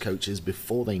those coaches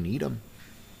before they need them.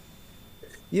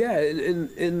 Yeah,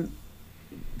 and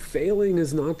failing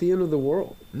is not the end of the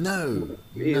world. No.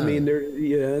 I mean,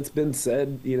 it's been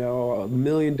said, a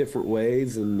million different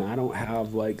ways, and I don't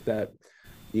have like that,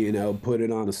 put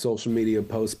it on a social media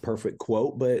post perfect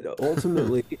quote, but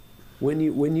ultimately when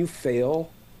you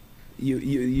fail,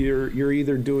 you're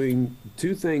either doing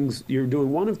two things. You're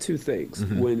doing one of two things.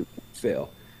 When you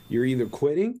fail. You're either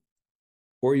quitting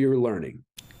or you're learning.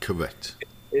 Correct.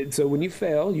 And so when you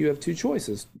fail, you have two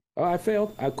choices. Oh, I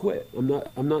failed, I quit. I'm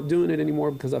not doing it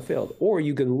anymore because I failed. Or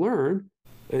you can learn,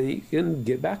 and you can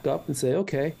get back up and say,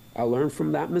 okay, I learned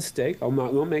from that mistake. I'm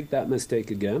not going to make that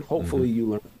mistake again. Hopefully you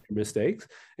learn from your mistakes,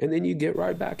 and then you get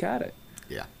right back at it.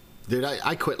 Yeah. Dude,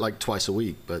 I quit like twice a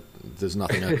week, but there's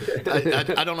nothing.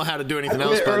 I don't know how to do anything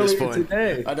else by this point.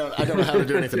 Today. I don't know how to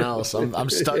do anything else. I'm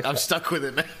stuck with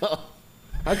it now.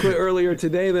 I quit earlier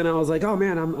today. Then I was like, "Oh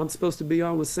man, I'm supposed to be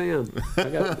on with Sam. I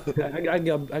got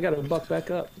to buck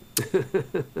back up."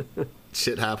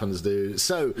 Shit happens, dude.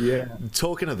 So,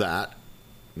 talking of that,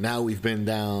 now we've been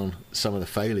down some of the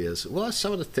failures. What are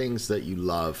some of the things that you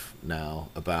love now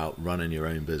about running your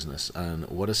own business, and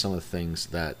what are some of the things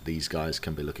that these guys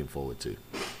can be looking forward to?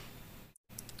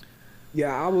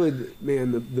 Yeah,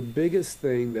 the biggest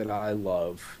thing that I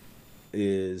love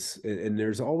is, and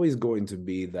there's always going to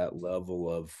be that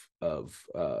level of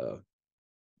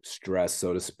stress,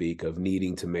 so to speak, of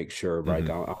needing to make sure, like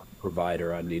I'm a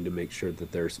provider, I need to make sure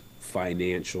that there's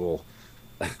financial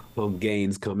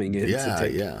gains coming in to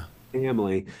take care of the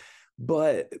family.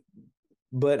 But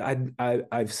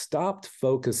I've stopped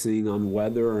focusing on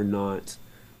whether or not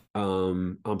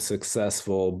I'm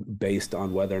successful based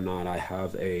on whether or not I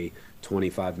have a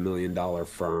 $25 million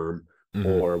firm,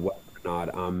 or whether or not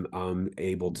I'm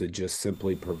able to just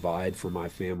simply provide for my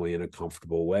family in a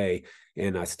comfortable way.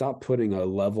 And I stopped putting a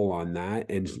level on that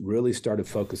and really started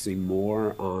focusing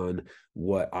more on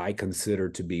what I consider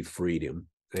to be freedom.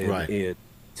 And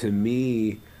to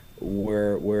me,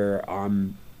 where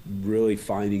I'm really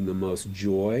finding the most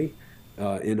joy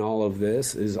in all of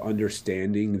this is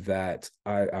understanding that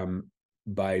I'm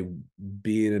by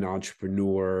being an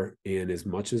entrepreneur, and as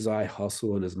much as I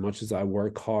hustle and as much as I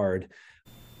work hard,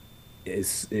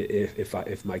 is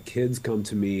if my kids come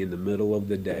to me in the middle of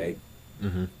the day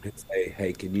and say,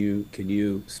 "Hey, can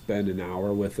you spend an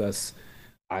hour with us?"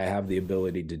 I have the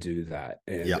ability to do that,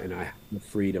 and I have the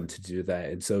freedom to do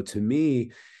that. And so to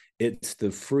me, it's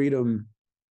the freedom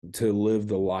to live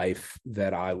the life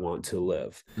that I want to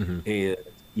live. And,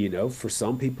 for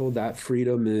some people, that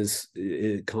freedom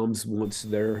it comes once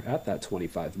they're at that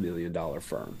 $25 million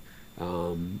firm.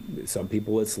 Some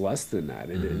people, it's less than that.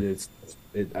 And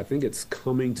I think it's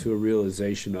coming to a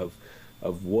realization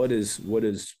of what is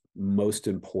most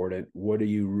important. What are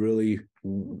you really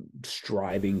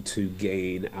striving to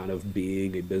gain out of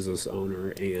being a business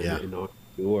owner and an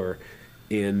entrepreneur,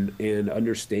 and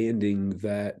understanding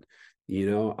that,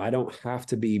 I don't have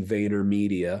to be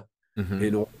VaynerMedia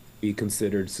in order to be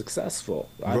considered successful.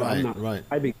 I'm not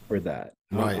striving for that.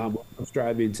 What I'm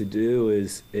striving to do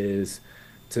is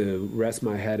to rest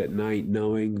my head at night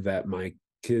knowing that my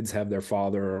kids have their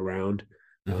father around.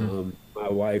 My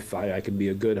wife, I can be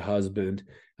a good husband.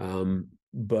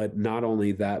 But not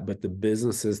only that, but the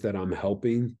businesses that I'm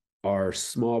helping are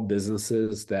small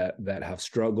businesses that have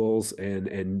struggles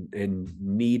and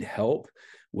need help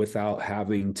without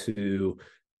having to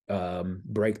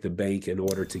break the bank in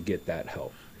order to get that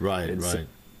help.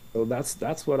 So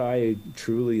that's what I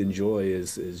truly enjoy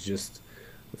is just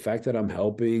the fact that I'm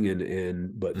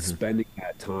helping but spending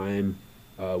that time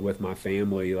with my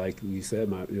family. Like you said,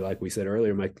 like we said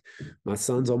earlier, my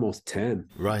son's almost 10.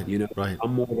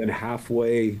 I'm more than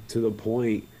halfway to the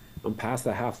point. I'm past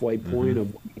the halfway point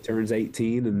of when he turns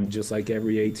 18, and just like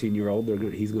every 18-year-old,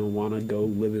 he's going to want to go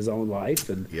live his own life.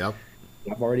 And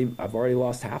I've already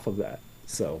lost half of that.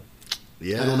 So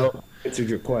I don't know if I answered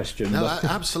your question. No,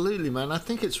 absolutely, man. I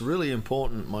think it's really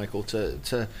important, Michael,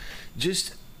 to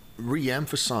just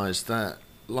re-emphasize that,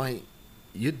 like,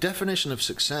 your definition of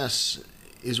success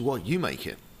is what you make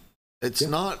it. It's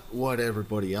not what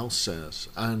everybody else says.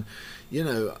 And,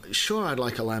 sure, I'd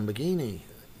like a Lamborghini.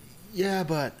 Yeah,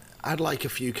 but I'd like a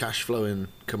few cash flowing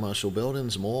commercial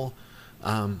buildings more.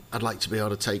 I'd like to be able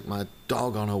to take my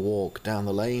dog on a walk down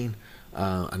the lane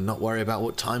and not worry about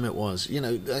what time it was.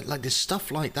 Like there's stuff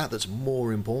like that that's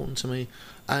more important to me.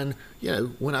 And,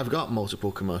 when I've got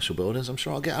multiple commercial buildings, I'm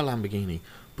sure I'll get a Lamborghini.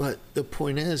 But the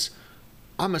point is,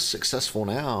 I'm as successful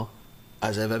now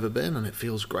as I've ever been, and it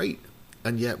feels great.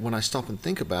 And yet when I stop and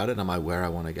think about it, am I where I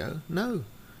want to go? No.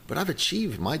 But I've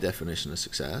achieved my definition of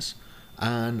success.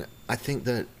 And I think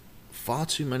that far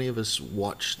too many of us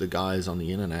watch the guys on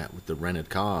the internet with the rented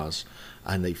cars,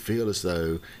 and they feel as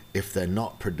though if they're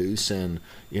not producing,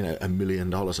 $1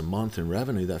 million a month in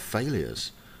revenue, they're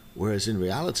failures. Whereas in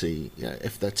reality,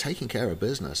 if they're taking care of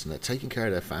business and they're taking care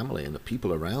of their family and the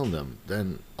people around them,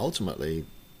 then ultimately,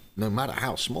 no matter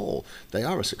how small, they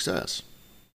are a success.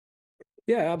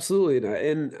 Yeah, absolutely.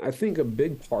 And I think a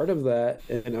big part of that,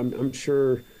 and I'm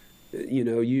sure,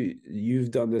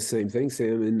 you've done the same thing,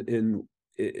 Sam, and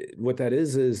what that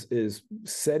is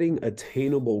setting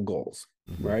attainable goals,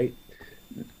 right?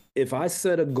 If I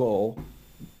set a goal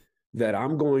that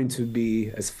I'm going to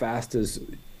be as fast as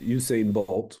Usain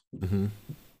Bolt,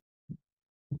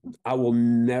 I will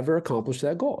never accomplish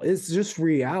that goal. It's just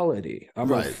reality.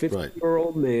 I'm a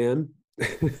 50-year-old man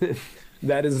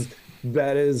that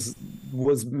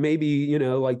was maybe,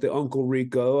 like the Uncle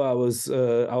Rico. I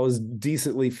was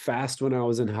decently fast when I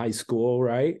was in high school,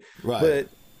 right? But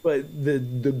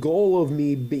the goal of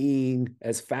me being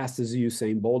as fast as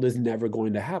Usain Bolt is never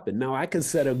going to happen. Now I can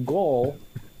set a goal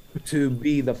to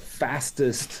be the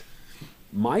fastest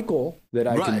Michael that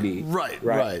I can be.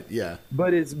 Right. Yeah.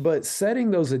 But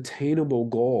setting those attainable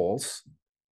goals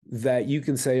that you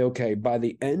can say, okay, by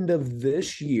the end of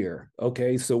this year,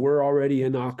 okay, so we're already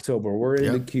in October, we're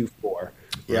into Q4,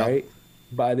 right?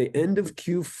 By the end of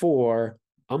Q4,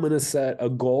 I'm going to set a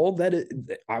goal that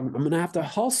I'm going to have to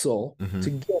hustle to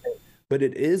get it, but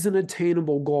it is an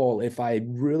attainable goal if I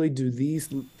really do these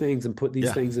things and put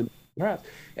these things in practice.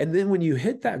 And then when you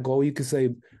hit that goal, you can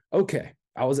say, okay,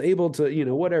 I was able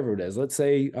to, whatever it is. Let's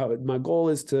say my goal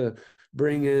is to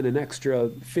bring in an extra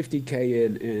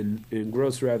 $50K in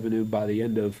gross revenue by the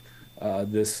end of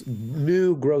this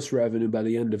new gross revenue by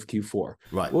the end of Q4.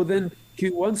 Right. Well, then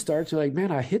Q1 starts. You're like,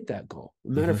 man, I hit that goal.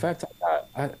 Matter of fact,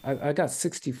 I got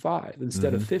 65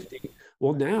 instead of 50.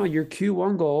 Well, now your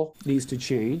Q1 goal needs to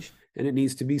change, and it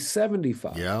needs to be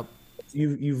 75. Yep.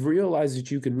 You've realized that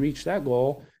you can reach that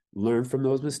goal. Learn from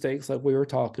those mistakes like we were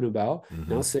talking about.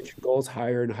 Now set your goals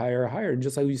higher and higher and higher. And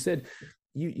just like you said,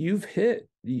 you've hit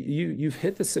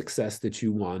the success that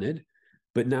you wanted.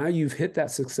 But now you've hit that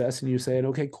success and you're saying,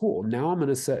 okay, cool. Now I'm going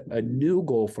to set a new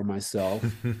goal for myself.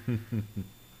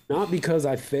 Not because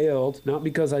I failed, not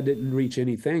because I didn't reach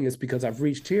anything. It's because I've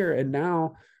reached here. And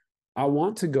now I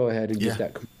want to go ahead and get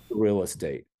that real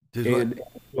estate. And in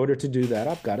order to do that,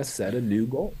 I've got to set a new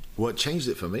goal. What changed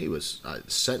it for me was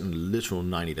setting literal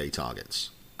 90-day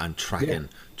targets and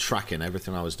tracking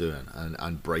everything I was doing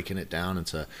and breaking it down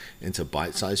into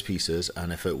bite-sized pieces.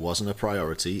 And if it wasn't a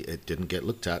priority, it didn't get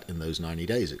looked at in those 90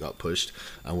 days. It got pushed,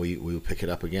 and we will pick it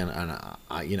up again. And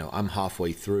I'm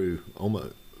halfway through,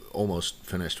 almost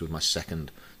finished with my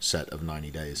second set of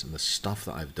 90 days, and the stuff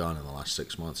that I've done in the last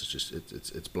 6 months is just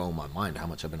it's blown my mind how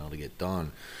much I've been able to get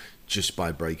done just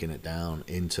by breaking it down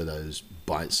into those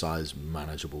bite-sized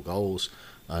manageable goals.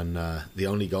 And the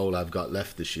only goal I've got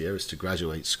left this year is to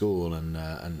graduate school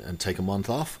and take a month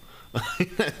off.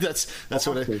 that's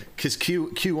what, because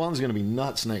Q1 is going to be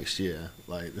nuts next year.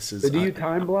 Like, this is. So do you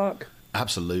time block?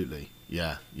 Absolutely.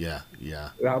 Yeah.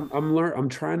 I'm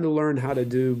trying to learn how to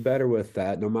do better with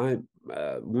that. Now, my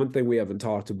one thing we haven't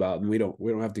talked about, and we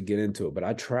don't have to get into it, but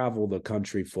I travel the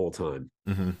country full time.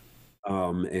 Mm-hmm.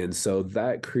 And so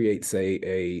that creates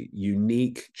a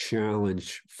unique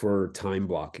challenge for time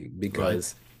blocking,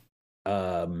 because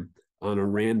on a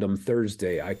random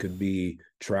Thursday, I could be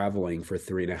traveling for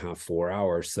 3.5, 4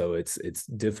 hours. So it's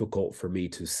difficult for me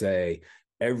to say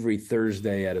every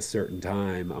Thursday at a certain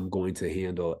time, I'm going to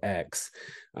handle X.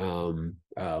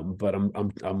 But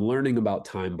I'm learning about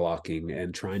time blocking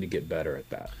and trying to get better at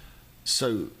that.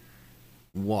 So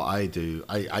what I do,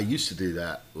 I used to do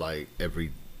that like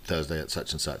every Thursday at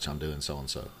such and such, I'm doing so and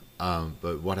so.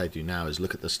 But what I do now is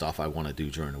look at the stuff I want to do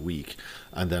during a week,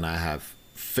 and then I have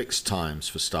fixed times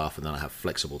for stuff, and then I have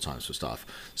flexible times for stuff.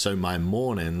 So my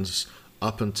mornings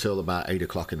up until about 8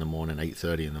 o'clock in the morning,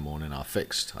 8:30 in the morning are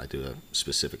fixed. I do a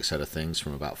specific set of things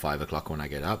from about 5 o'clock when I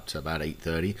get up to about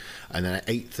 8:30, and then at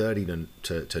 8:30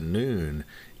 to noon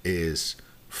is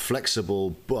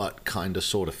flexible but kind of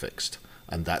sort of fixed.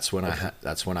 And that's when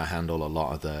I handle a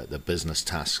lot of the business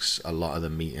tasks, a lot of the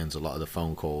meetings, a lot of the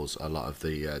phone calls, a lot of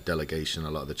the delegation,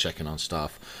 a lot of the checking on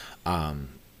stuff.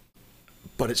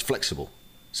 But it's flexible.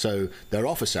 So they're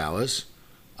office hours,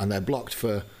 and they're blocked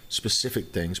for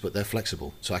specific things, but they're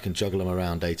flexible. So I can juggle them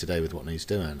around day to day with what needs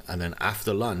doing. And then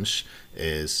after lunch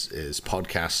is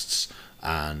podcasts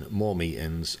and more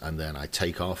meetings, and then I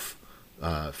take off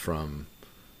from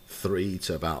 3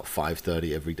 to about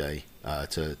 5:30 every day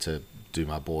to do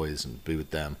my boys and be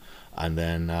with them. And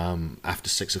then after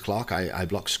 6 o'clock, I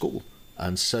block school.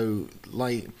 And so,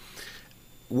 like,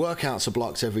 workouts are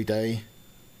blocked every day,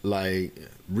 like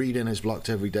reading is blocked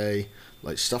every day,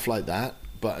 like stuff like that.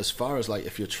 But as far as like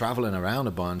if you're traveling around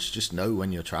a bunch, just know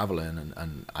when you're traveling,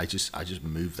 and I just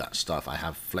move that stuff. I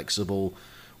have flexible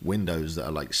windows that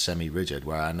are like semi-rigid,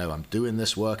 where I know I'm doing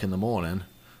this work in the morning,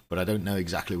 but I don't know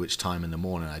exactly which time in the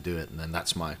morning I do it, and then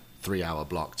that's my 3-hour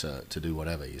block to do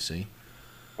whatever, you see.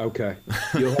 Okay,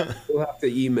 you'll have to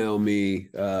email me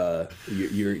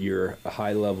your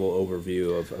high level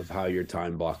overview of how you're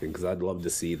time blocking, because I'd love to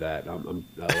see that. I'm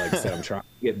like I said, I'm trying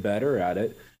to get better at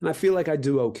it, and I feel like I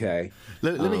do okay.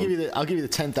 Let me give you I'll give you the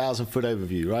 10,000 foot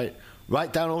overview, right?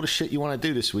 Write down all the shit you want to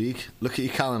do this week. Look at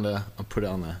your calendar and put it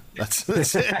on there. That's it.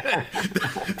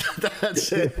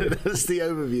 That's it. That's the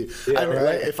overview. Yeah, and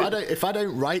right. If I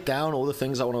don't write down all the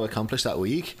things I want to accomplish that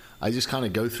week, I just kind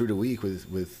of go through the week with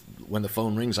when the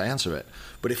phone rings, I answer it.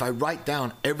 But if I write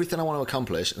down everything I want to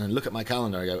accomplish and then look at my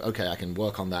calendar, I go, okay, I can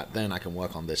work on that. Then I can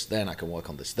work on this. Then I can work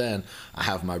on this. Then I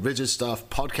have my rigid stuff.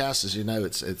 Podcasts, as you know,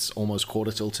 it's almost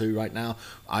 1:45 right now.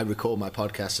 I record my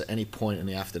podcasts at any point in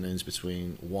the afternoons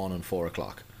between 1 and 4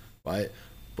 o'clock, right?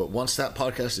 But once that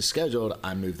podcast is scheduled,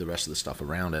 I move the rest of the stuff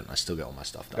around it, and I still get all my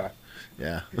stuff done. Okay.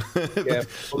 Yeah. Yeah.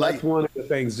 Well, that's one of the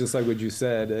things, just like what you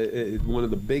said, one of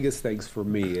the biggest things for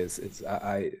me is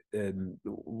and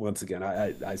once again,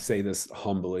 I say this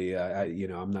humbly,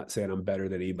 I'm not saying I'm better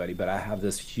than anybody, but I have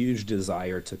this huge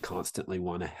desire to constantly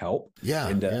want to help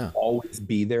and to always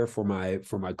be there for my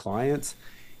clients.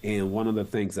 And one of the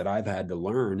things that I've had to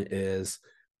learn is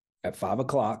at 5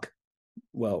 o'clock,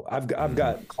 well, I've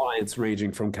got clients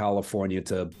ranging from California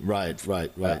to right.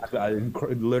 I'm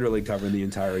literally covering the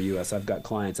entire U.S. I've got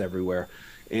clients everywhere,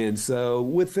 and so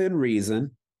within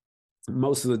reason,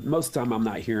 most of the time I'm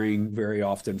not hearing very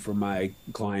often from my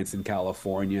clients in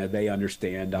California. They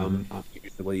understand I'm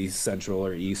usually Central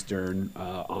or Eastern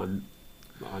on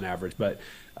average, but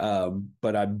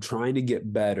I'm trying to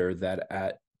get better that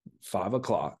at 5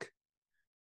 o'clock.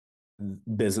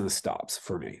 business stops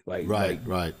for me. Right.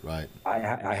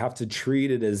 I have to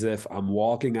treat it as if I'm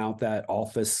walking out that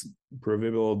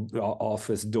proverbial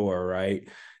office door, right?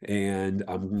 And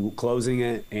I'm closing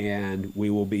it, and we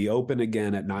will be open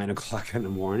again at 9 o'clock in the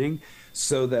morning,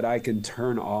 so that I can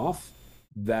turn off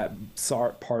that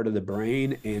part of the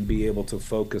brain and be able to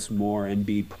focus more and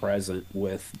be present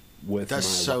with that's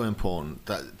so important.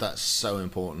 That's so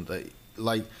important.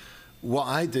 Like, what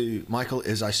I do, Michael,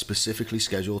 is I specifically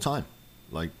schedule time.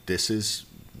 Like, this is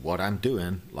what I'm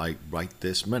doing, like, right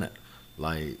this minute.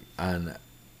 Like, and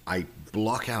I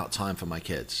block out time for my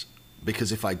kids.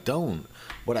 Because if I don't,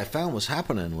 what I found was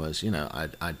happening was,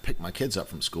 I'd pick my kids up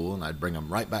from school and I'd bring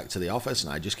them right back to the office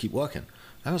and I'd just keep working.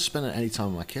 I don't spend any time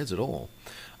with my kids at all.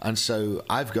 And so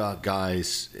I've got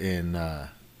guys in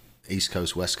East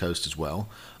Coast, West Coast as well.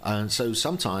 And so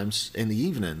sometimes in the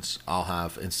evenings, I'll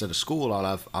have, instead of school,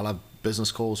 I'll have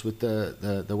business calls with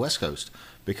the West Coast,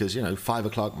 because 5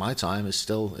 o'clock my time is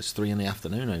still, it's 3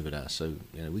 p.m. over there, so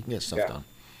we can get stuff done.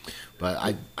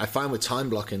 But I find with time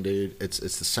blocking, dude, it's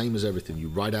the same as everything. You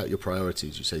write out your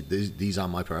priorities. You say, these are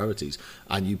my priorities,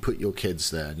 and you put your kids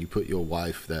there, and you put your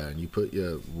wife there, and you put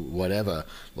your whatever,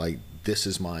 like, this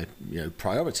is my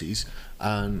priorities,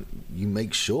 and you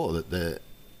make sure that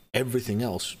everything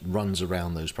else runs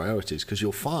around those priorities, because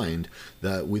you'll find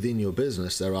that within your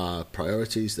business there are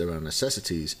priorities, there are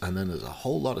necessities, and then there's a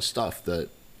whole lot of stuff that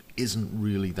isn't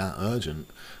really that urgent,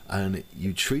 and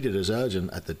you treat it as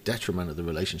urgent at the detriment of the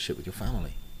relationship with your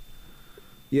family.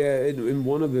 Yeah, and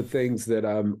one of the things that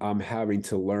I'm having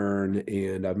to learn,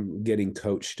 and I'm getting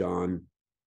coached on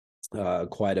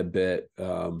quite a bit,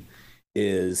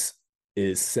 is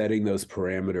setting those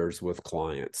parameters with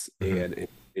clients, and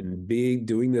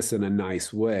doing this in a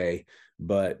nice way.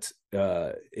 But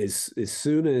as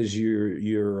soon as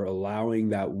you're allowing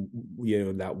that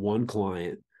that one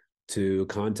client to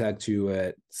contact you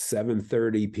at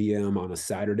 7:30 p.m. on a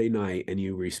Saturday night, and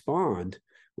you respond,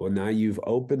 well, now you've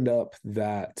opened up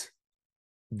that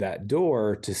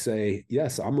door to say,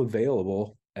 yes, I'm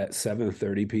available at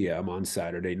 7:30 p.m. on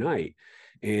Saturday night.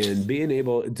 And being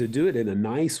able to do it in a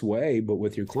nice way, but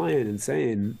with your client, and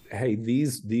saying, hey,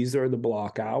 these are the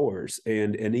block hours.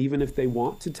 And even if they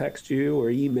want to text you or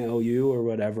email you or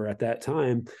whatever at that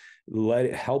time,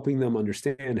 helping them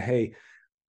understand, hey,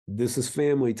 this is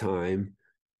family time.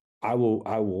 I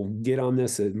will get on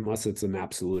this unless it's an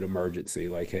absolute emergency,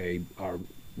 like, hey, our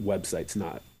website's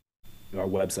down,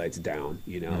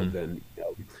 then,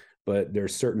 but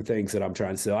there's certain things that I'm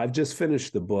trying to sell. I've just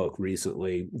finished the book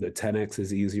recently, The 10X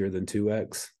is Easier Than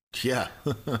 2X. Yeah.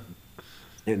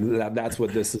 And that's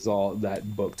what this is all,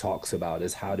 that book talks about,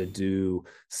 is how to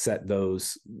set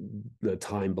the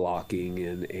time blocking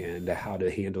and how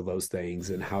to handle those things,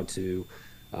 and how to,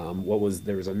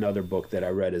 there was another book that I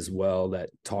read as well that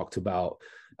talked about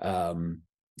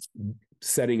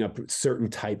setting up certain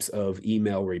types of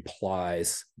email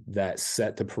replies that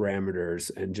set the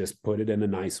parameters and just put it in a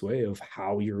nice way of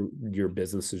how your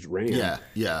business is ran.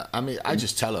 Yeah. I mean, I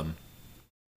just tell them.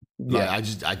 Like,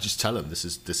 I just tell them this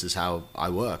is how I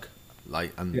work.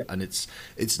 Like, and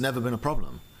it's never been a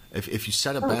problem. If you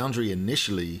set a boundary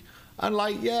initially, and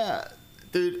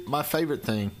dude, my favorite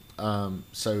thing.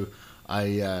 So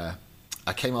I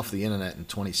came off the internet in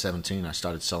 2017. I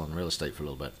started selling real estate for a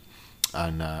little bit.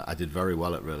 And I did very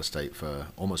well at real estate for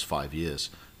almost 5 years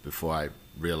before I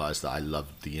realized that I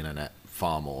loved the internet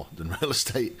far more than real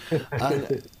estate.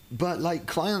 But like,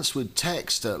 clients would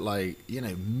text at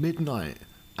midnight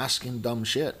asking dumb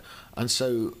shit. And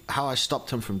so how I stopped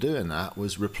them from doing that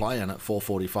was replying at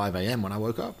 4:45 a.m. when I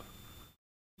woke up.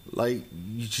 Like,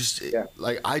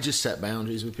 I just set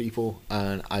boundaries with people,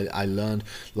 and I learned,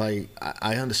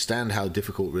 I understand how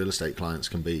difficult real estate clients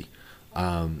can be.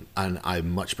 And I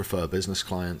much prefer business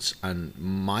clients, and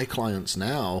my clients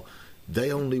now,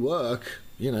 they only work,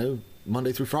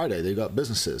 Monday through Friday. They've got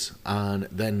businesses, and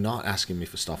they're not asking me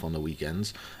for stuff on the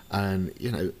weekends. And,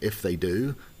 if they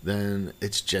do, then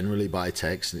it's generally by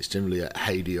text, and it's generally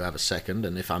hey, do you have a second?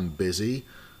 And if I'm busy,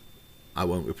 I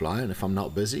won't reply. And if I'm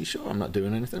not busy, sure, I'm not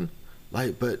doing anything.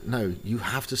 But no, you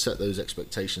have to set those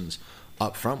expectations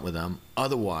up front with them.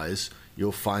 Otherwise,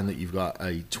 you'll find that you've got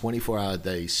a 24-hour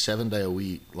day, 7-day a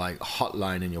week,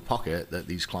 hotline in your pocket that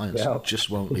these clients just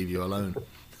won't leave you alone.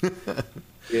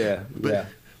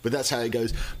 But that's how it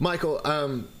goes. Michael,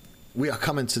 we are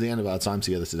coming to the end of our time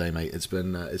together today, mate. It's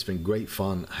been great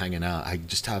fun hanging out. I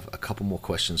just have a couple more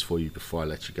questions for you before I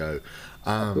let you go.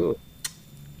 Cool.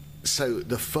 So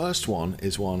the first one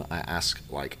is one I ask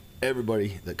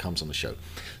everybody that comes on the show.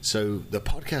 So the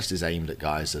podcast is aimed at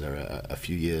guys that are a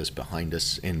few years behind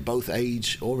us in both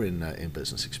age or in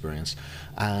business experience.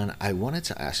 And I wanted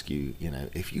to ask you,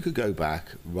 if you could go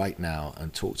back right now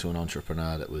and talk to an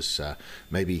entrepreneur that was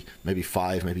maybe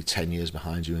 5, maybe 10 years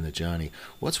behind you in the journey,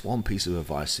 what's one piece of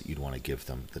advice that you'd want to give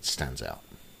them that stands out?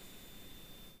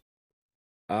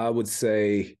 I would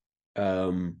say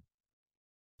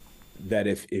that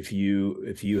if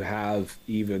you have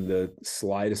even the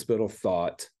slightest bit of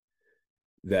thought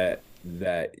that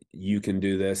you can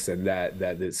do this and that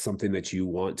it's something that you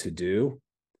want to do,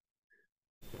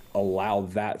 allow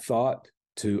that thought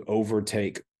to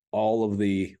overtake all of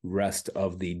the rest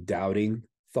of the doubting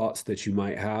thoughts that you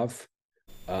might have,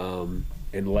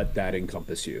 and let that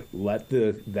encompass you. Let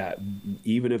that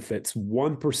even if it's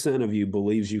 1% of you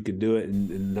believes you can do it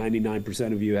and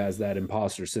 99% of you has that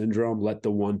imposter syndrome, let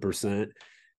the 1%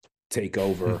 take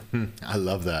over. I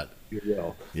love that. You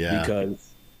will. Yeah. Because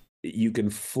you can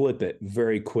flip it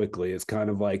very quickly. It's kind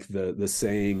of like the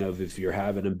saying of, if you're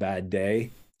having a bad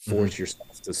day, force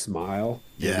yourself to smile.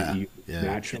 Yeah.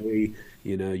 Naturally,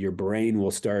 your brain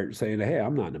will start saying, hey,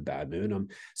 I'm not in a bad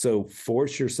mood. So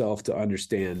force yourself to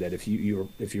understand that if you're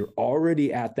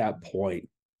already at that point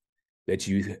that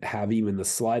you have even the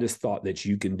slightest thought that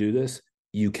you can do this,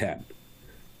 you can.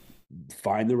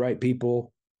 Find the right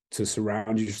people to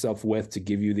surround yourself with to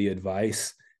give you the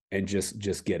advice, and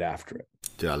just get after it.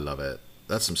 Dude, I love it.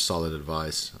 That's some solid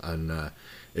advice. And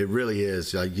it really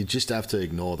is. You just have to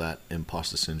ignore that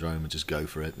imposter syndrome and just go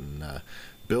for it and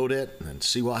build it and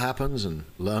see what happens and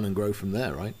learn and grow from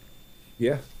there, right?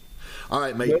 Yeah. All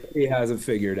right, mate. Nobody has it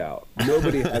figured out.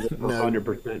 Nobody has it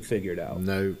 100% figured out.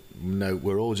 No.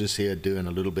 We're all just here doing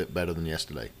a little bit better than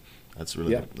yesterday. That's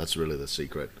really the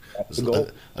secret.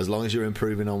 As long as you're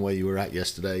improving on where you were at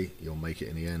yesterday, you'll make it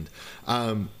in the end.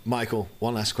 Michael,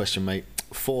 one last question, mate.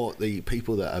 For the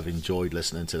people that have enjoyed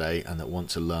listening today and that want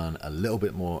to learn a little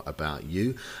bit more about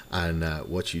you and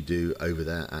what you do over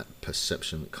there at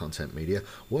Perception Content Media,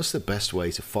 what's the best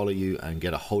way to follow you and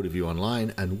get a hold of you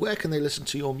online, and where can they listen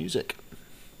to your music?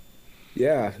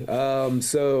 Yeah.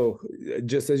 So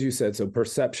just as you said, so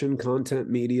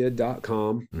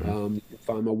perceptioncontentmedia.com. You can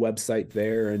find my website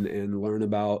there and learn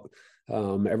about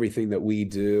everything that we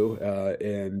do.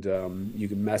 And you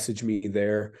can message me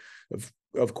there.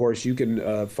 Of course, you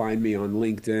can find me on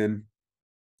LinkedIn.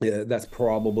 That's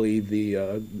probably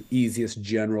the easiest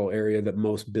general area that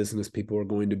most business people are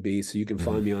going to be. So you can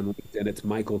find me on LinkedIn. It's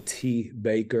Michael T.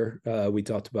 Baker. We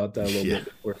talked about that a little bit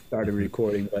before we started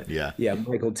recording, but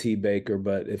Michael T. Baker.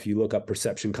 But if you look up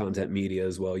Perception Content Media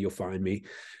as well, you'll find me.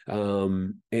 So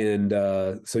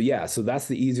that's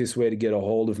the easiest way to get a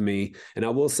hold of me. And I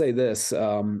will say this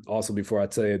also before I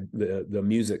tell you the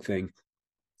music thing.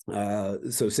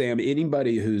 So Sam,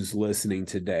 anybody who's listening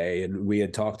today, and we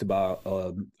had talked about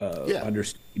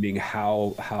understanding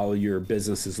how your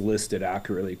business is listed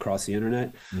accurately across the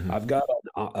internet. I've got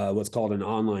what's called an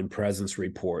online presence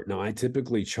report. Now, I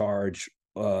typically charge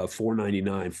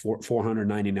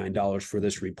 $499 for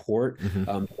this report.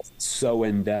 So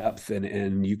in depth,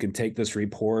 and you can take this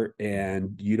report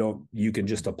and you can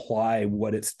just apply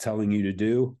what it's telling you to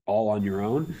do all on your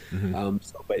own.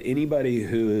 But anybody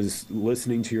who is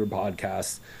listening to your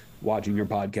podcast, watching your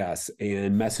podcast,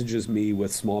 and messages me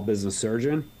with Small Business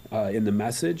Surgeon in the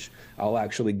message, I'll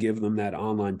actually give them that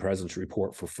online presence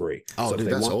report for free. Oh, dude,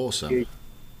 that's awesome.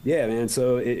 Yeah, man.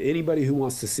 So anybody who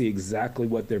wants to see exactly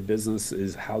what their business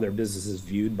is, how their business is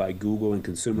viewed by Google and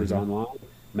consumers online,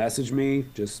 message me,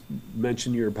 just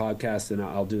mention your podcast, and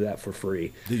I'll do that for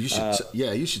free. Dude, you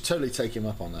should totally take him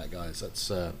up on that, guys.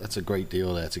 That's a great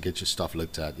deal there to get your stuff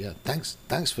looked at. Yeah,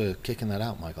 thanks for kicking that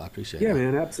out, Michael. I appreciate it. Yeah,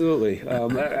 man, absolutely.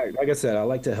 Like I said, I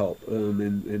like to help,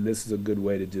 and this is a good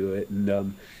way to do it.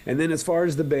 And then as far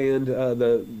as the band,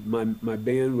 my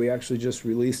band, we actually just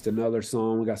released another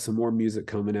song. We got some more music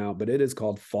coming out, but it is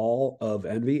called Fall of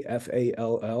Envy,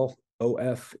 FALLOFENVY,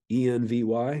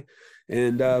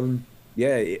 and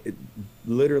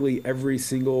literally every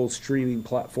single streaming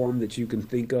platform that you can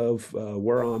think of,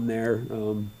 we're on there.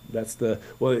 That's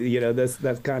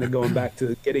kind of going back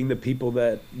to getting the people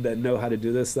that know how to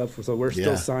do this stuff. So we're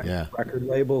still signed to a record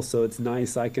label, so it's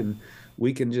nice.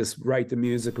 We can just write the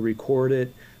music, record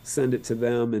it, send it to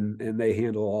them, and they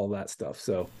handle all that stuff.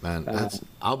 So man,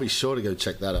 I'll be sure to go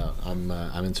check that out.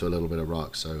 I'm into a little bit of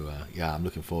rock, so I'm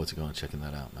looking forward to going and checking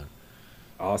that out, man.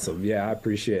 Awesome. Yeah, I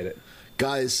appreciate it,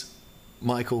 guys.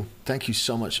 Michael, thank you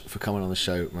so much for coming on the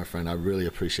show, my friend. I really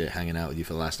appreciate hanging out with you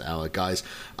for the last hour. Guys,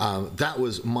 that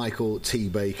was Michael T.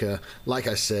 Baker. Like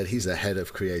I said, he's the head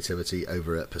of creativity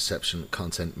over at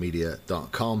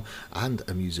perceptioncontentmedia.com and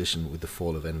a musician with The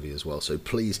Fall of Envy as well. So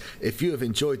please, if you have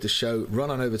enjoyed the show,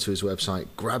 run on over to his website,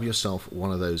 grab yourself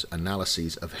one of those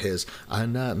analyses of his,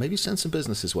 and maybe send some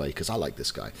business his way, because I like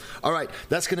this guy. All right,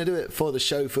 that's going to do it for the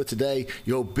show for today.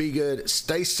 You'll be good,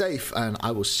 stay safe, and I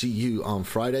will see you on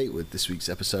Friday with this week's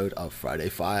episode of Friday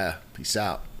Fire. Peace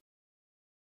out.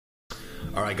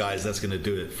 All right, guys, that's going to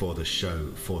do it for the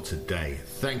show for today.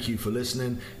 Thank you for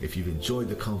listening. If you've enjoyed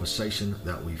the conversation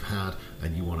that we've had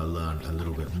and you want to learn a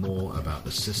little bit more about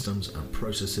the systems and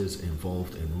processes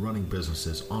involved in running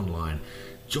businesses online,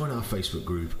 join our Facebook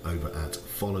group over at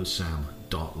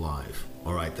followsam.live.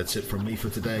 All right, that's it from me for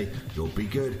today. You'll be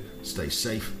good, stay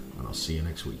safe, and I'll see you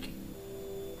next week.